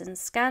affairs and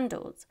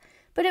scandals,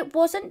 but it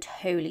wasn't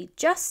wholly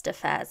just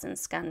affairs and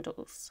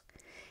scandals.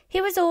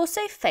 He was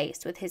also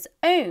faced with his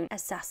own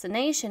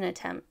assassination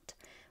attempt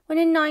when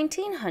in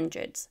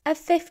 1900s a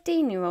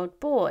 15-year-old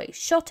boy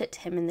shot at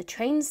him in the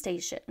train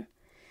station.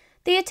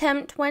 The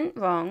attempt went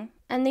wrong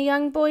and the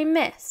young boy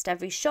missed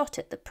every shot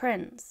at the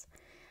prince,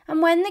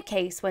 and when the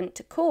case went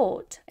to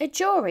court, a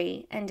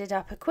jury ended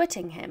up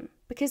acquitting him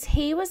because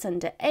he was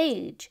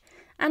underage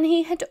and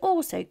he had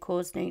also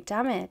caused no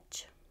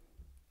damage.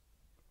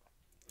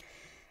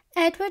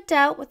 Edward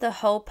dealt with the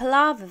whole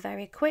palaver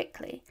very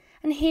quickly,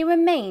 and he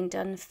remained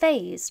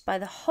unfazed by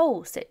the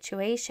whole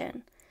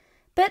situation.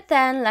 But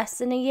then, less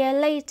than a year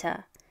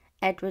later,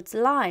 Edward's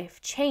life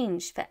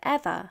changed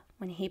forever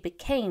when he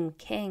became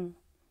king.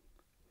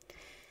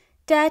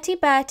 Dirty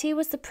Bertie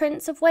was the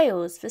Prince of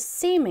Wales for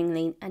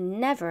seemingly a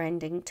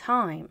never-ending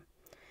time.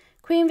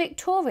 Queen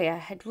Victoria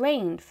had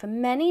reigned for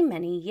many,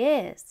 many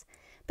years,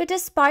 but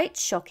despite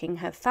shocking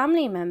her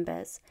family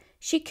members,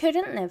 she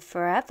couldn't live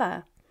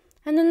forever,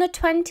 and on the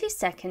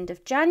 22nd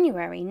of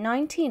January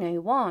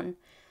 1901,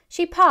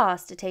 she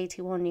passed at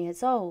 81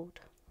 years old.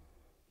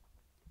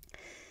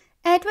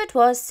 Edward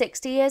was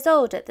 60 years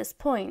old at this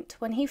point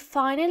when he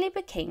finally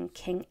became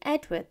King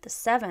Edward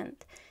VII,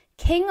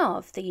 King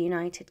of the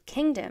United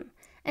Kingdom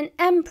and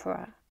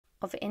Emperor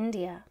of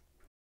India.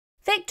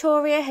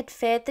 Victoria had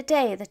feared the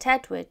day that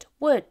Edward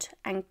would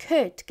and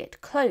could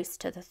get close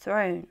to the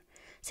throne,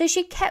 so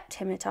she kept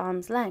him at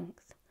arm's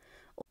length.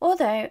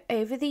 Although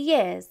over the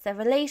years their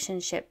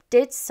relationship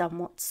did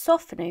somewhat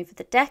soften over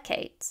the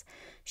decades,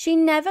 she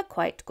never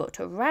quite got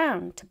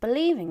around to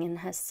believing in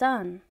her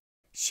son.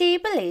 She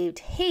believed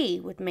he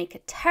would make a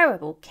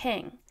terrible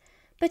king,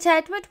 but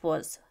Edward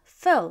was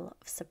full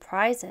of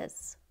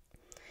surprises.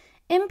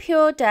 In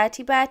pure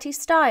Dirty Bertie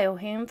style,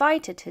 he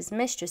invited his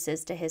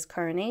mistresses to his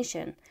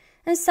coronation,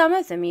 and some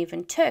of them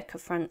even took a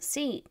front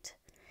seat.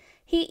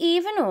 He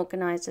even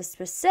organised a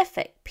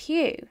specific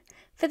pew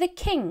for the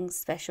king's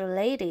special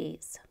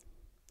ladies.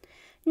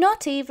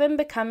 Not even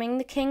becoming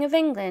the King of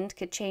England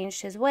could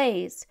change his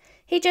ways.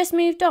 He just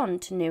moved on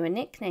to newer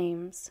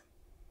nicknames.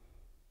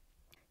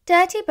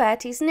 Dirty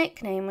Bertie's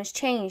nickname was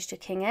changed to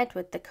King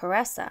Edward the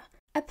Caresser,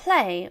 a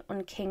play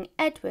on King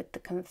Edward the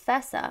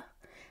Confessor,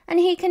 and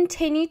he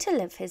continued to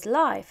live his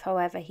life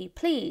however he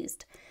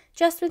pleased,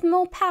 just with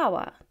more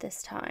power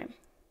this time.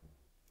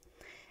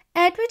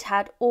 Edward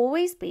had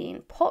always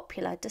been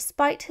popular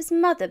despite his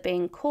mother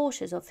being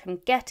cautious of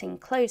him getting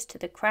close to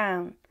the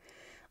crown.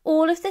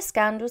 All of the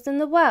scandals in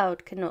the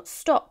world could not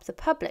stop the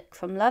public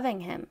from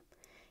loving him.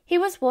 He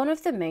was one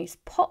of the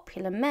most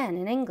popular men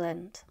in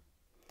England.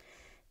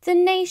 The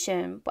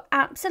nation were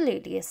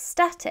absolutely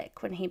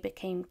ecstatic when he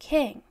became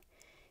king.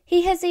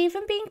 He has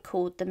even been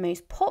called the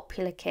most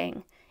popular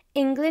king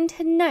England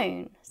had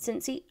known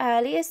since the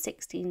earlier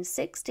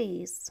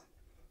 1660s.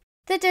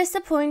 The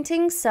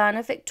disappointing son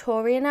of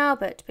Victorian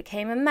Albert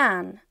became a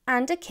man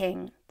and a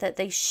king that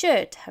they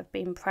should have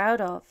been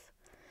proud of.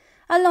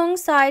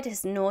 Alongside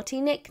his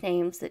naughty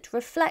nicknames that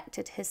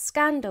reflected his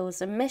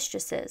scandals and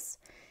mistresses,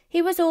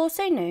 he was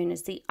also known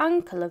as the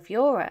Uncle of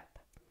Europe.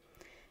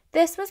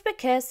 This was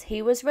because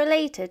he was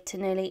related to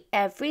nearly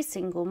every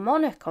single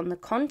monarch on the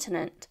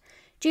continent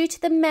due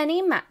to the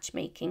many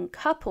matchmaking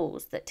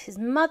couples that his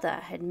mother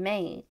had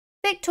made.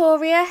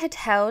 Victoria had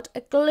held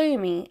a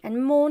gloomy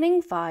and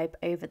mourning vibe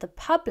over the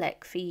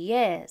public for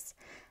years,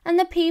 and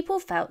the people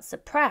felt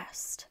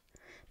suppressed.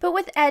 But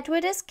with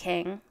Edward as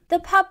king, the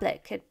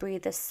public could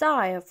breathe a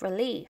sigh of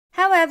relief.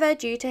 However,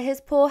 due to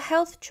his poor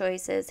health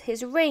choices,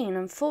 his reign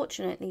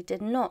unfortunately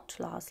did not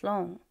last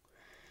long.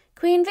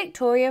 Queen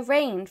Victoria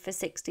reigned for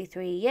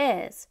 63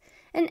 years,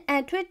 and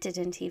Edward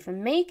didn't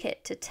even make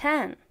it to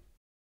 10.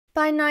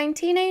 By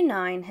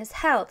 1909, his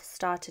health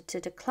started to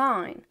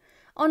decline.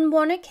 On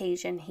one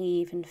occasion,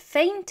 he even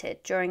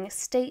fainted during a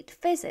state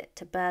visit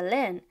to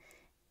Berlin.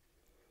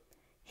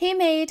 He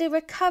made a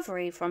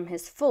recovery from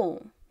his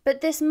fall,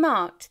 but this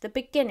marked the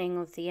beginning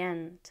of the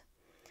end.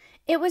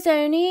 It was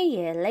only a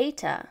year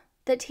later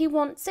that he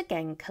once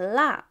again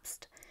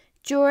collapsed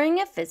during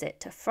a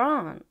visit to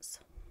France.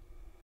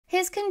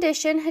 His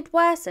condition had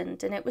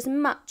worsened and it was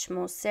much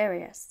more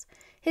serious.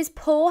 His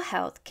poor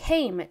health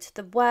came at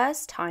the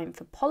worst time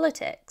for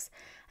politics,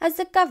 as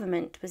the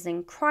government was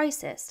in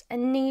crisis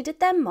and needed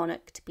their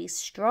monarch to be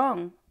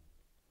strong.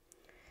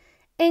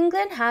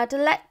 England had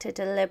elected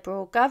a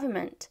Liberal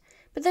government,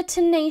 but the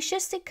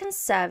tenaciously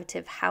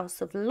conservative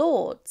House of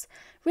Lords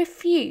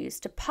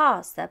refused to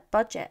pass their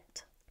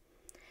budget.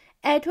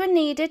 Edward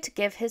needed to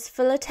give his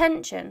full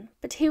attention,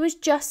 but he was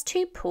just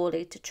too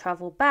poorly to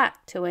travel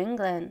back to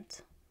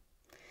England.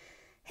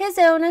 His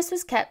illness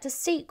was kept a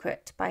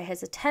secret by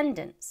his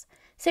attendants,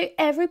 so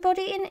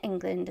everybody in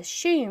England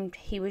assumed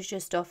he was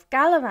just off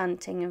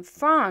gallivanting in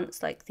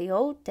France like the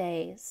old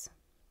days.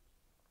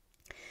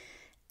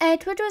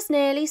 Edward was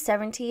nearly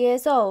 70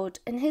 years old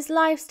and his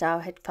lifestyle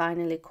had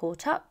finally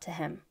caught up to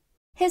him.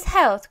 His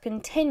health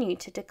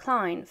continued to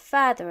decline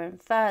further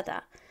and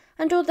further,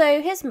 and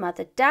although his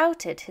mother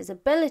doubted his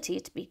ability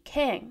to be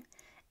king,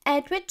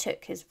 Edward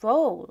took his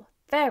role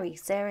very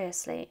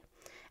seriously,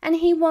 and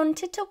he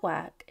wanted to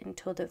work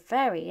until the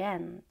very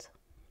end.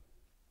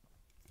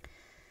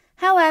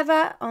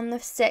 However, on the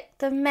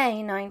 6th of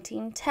May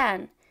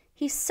 1910,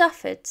 he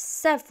suffered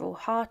several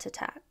heart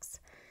attacks.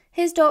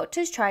 His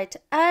doctors tried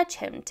to urge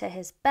him to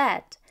his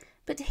bed,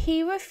 but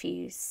he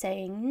refused,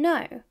 saying,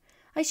 "No,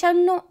 I shall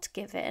not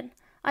give in.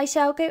 I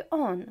shall go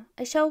on.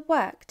 I shall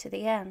work to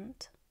the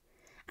end."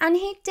 And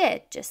he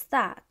did just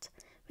that,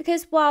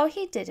 because while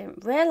he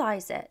didn't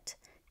realise it,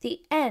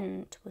 the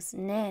end was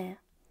near.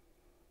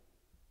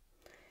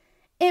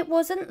 It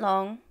wasn't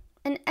long,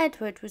 and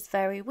Edward was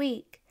very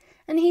weak,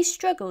 and he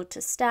struggled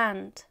to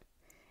stand.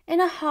 In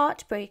a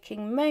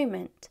heartbreaking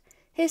moment,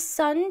 his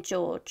son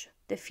George,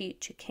 the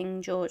future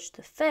King George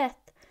V,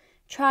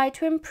 tried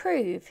to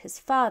improve his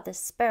father's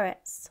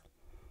spirits.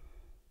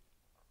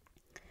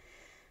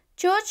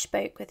 George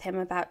spoke with him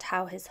about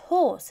how his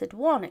horse had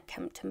won at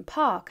Kempton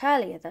Park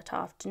earlier that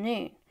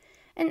afternoon,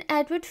 and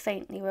Edward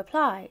faintly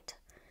replied,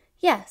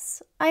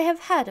 "Yes, I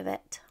have heard of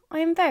it. I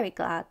am very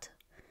glad."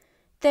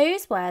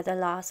 Those were the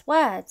last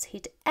words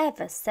he'd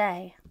ever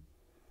say.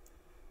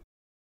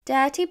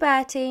 Dirty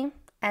Bertie,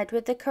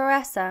 Edward the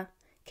Caresser,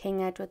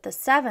 King Edward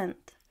VII,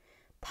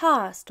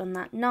 passed on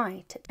that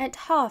night at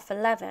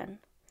 11:30,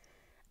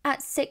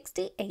 at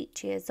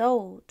 68 years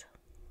old.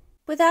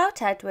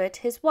 Without Edward,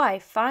 his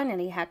wife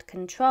finally had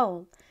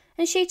control,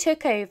 and she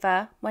took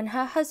over when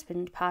her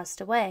husband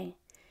passed away.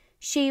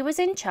 She was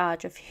in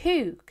charge of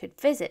who could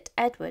visit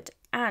Edward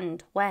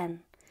and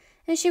when,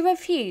 and she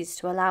refused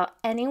to allow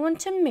anyone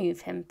to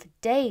move him for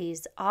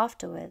days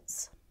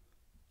afterwards.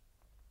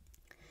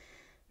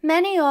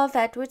 Many of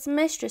Edward's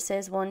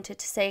mistresses wanted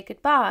to say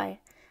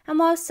goodbye, and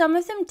while some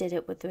of them did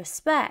it with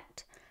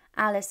respect,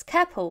 Alice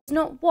Keppel was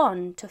not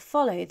one to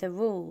follow the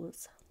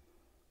rules.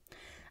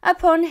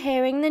 Upon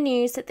hearing the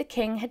news that the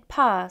king had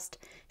passed,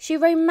 she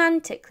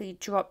romantically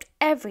dropped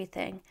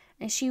everything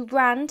and she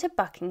ran to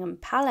Buckingham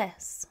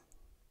Palace.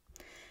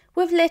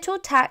 With little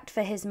tact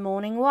for his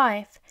mourning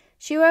wife,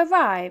 she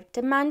arrived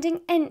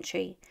demanding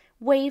entry,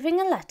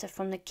 waving a letter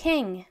from the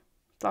king,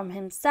 from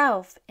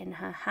himself, in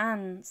her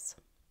hands.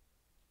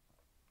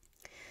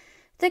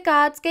 The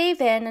guards gave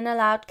in and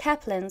allowed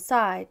Keppel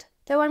inside,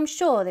 though I'm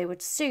sure they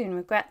would soon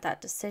regret that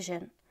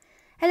decision.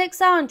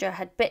 Alexandra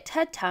had bit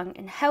her tongue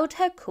and held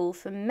her cool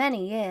for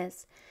many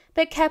years,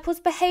 but Keppel's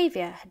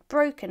behaviour had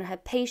broken her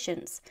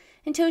patience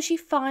until she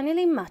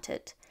finally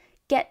muttered,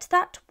 "Get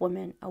that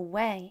woman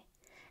away,"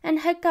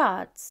 and her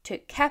guards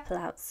took Keppel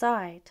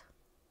outside.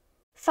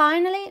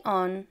 Finally,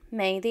 on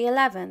May the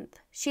 11th,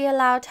 she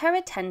allowed her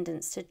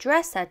attendants to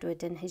dress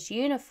Edward in his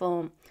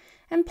uniform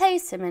and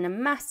place him in a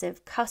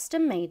massive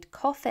custom-made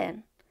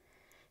coffin.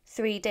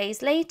 3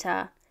 days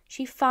later,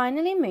 she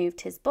finally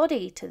moved his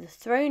body to the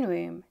throne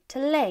room to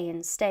lay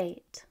in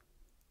state.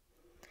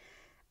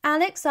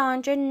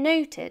 Alexandra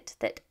noted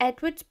that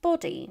Edward's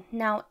body,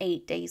 now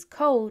 8 days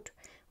cold,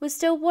 was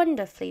still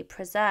wonderfully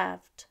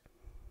preserved.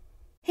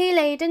 He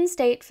laid in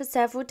state for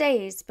several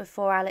days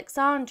before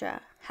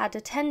Alexandra had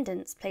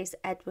attendants place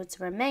Edward's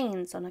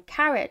remains on a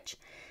carriage,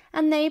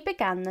 and they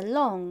began the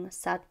long,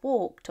 sad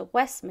walk to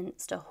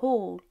Westminster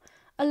Hall,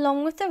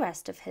 along with the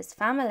rest of his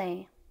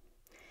family.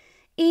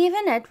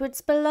 Even Edward's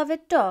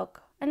beloved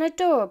dog, an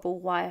adorable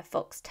wire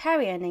fox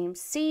terrier named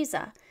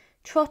Caesar,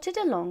 trotted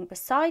along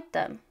beside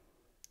them.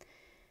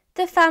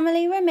 The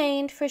family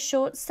remained for a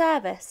short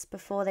service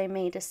before they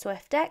made a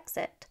swift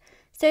exit,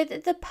 so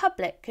that the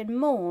public could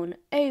mourn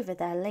over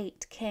their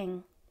late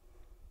king.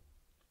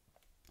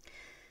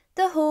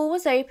 The hall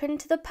was open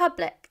to the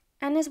public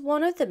and is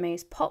one of the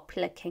most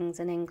popular kings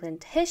in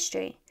England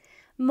history.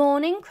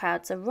 Mourning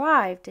crowds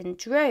arrived in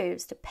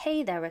droves to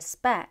pay their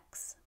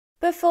respects.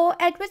 Before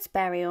Edward's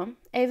burial,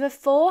 over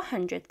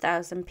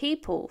 400,000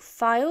 people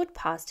filed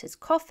past his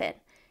coffin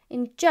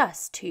in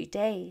just 2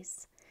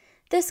 days.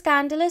 The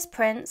scandalous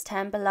prince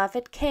turned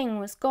beloved king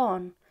was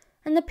gone,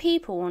 and the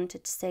people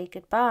wanted to say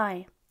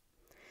goodbye.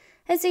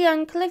 As the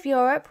uncle of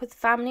Europe with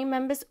family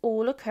members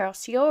all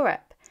across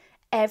Europe,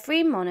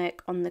 every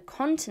monarch on the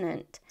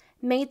continent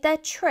made their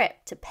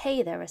trip to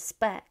pay their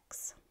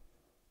respects.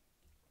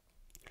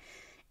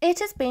 It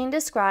has been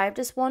described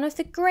as one of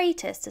the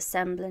greatest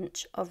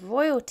assemblage of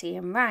royalty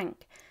and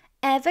rank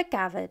ever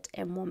gathered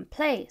in one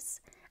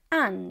place,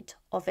 and,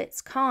 of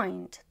its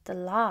kind, the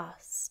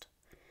last.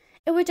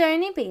 It would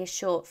only be a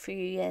short few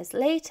years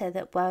later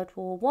that World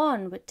War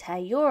I would tear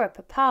Europe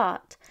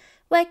apart,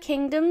 where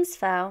kingdoms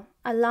fell,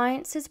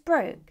 alliances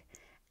broke,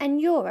 and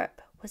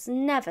Europe was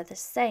never the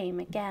same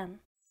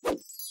again.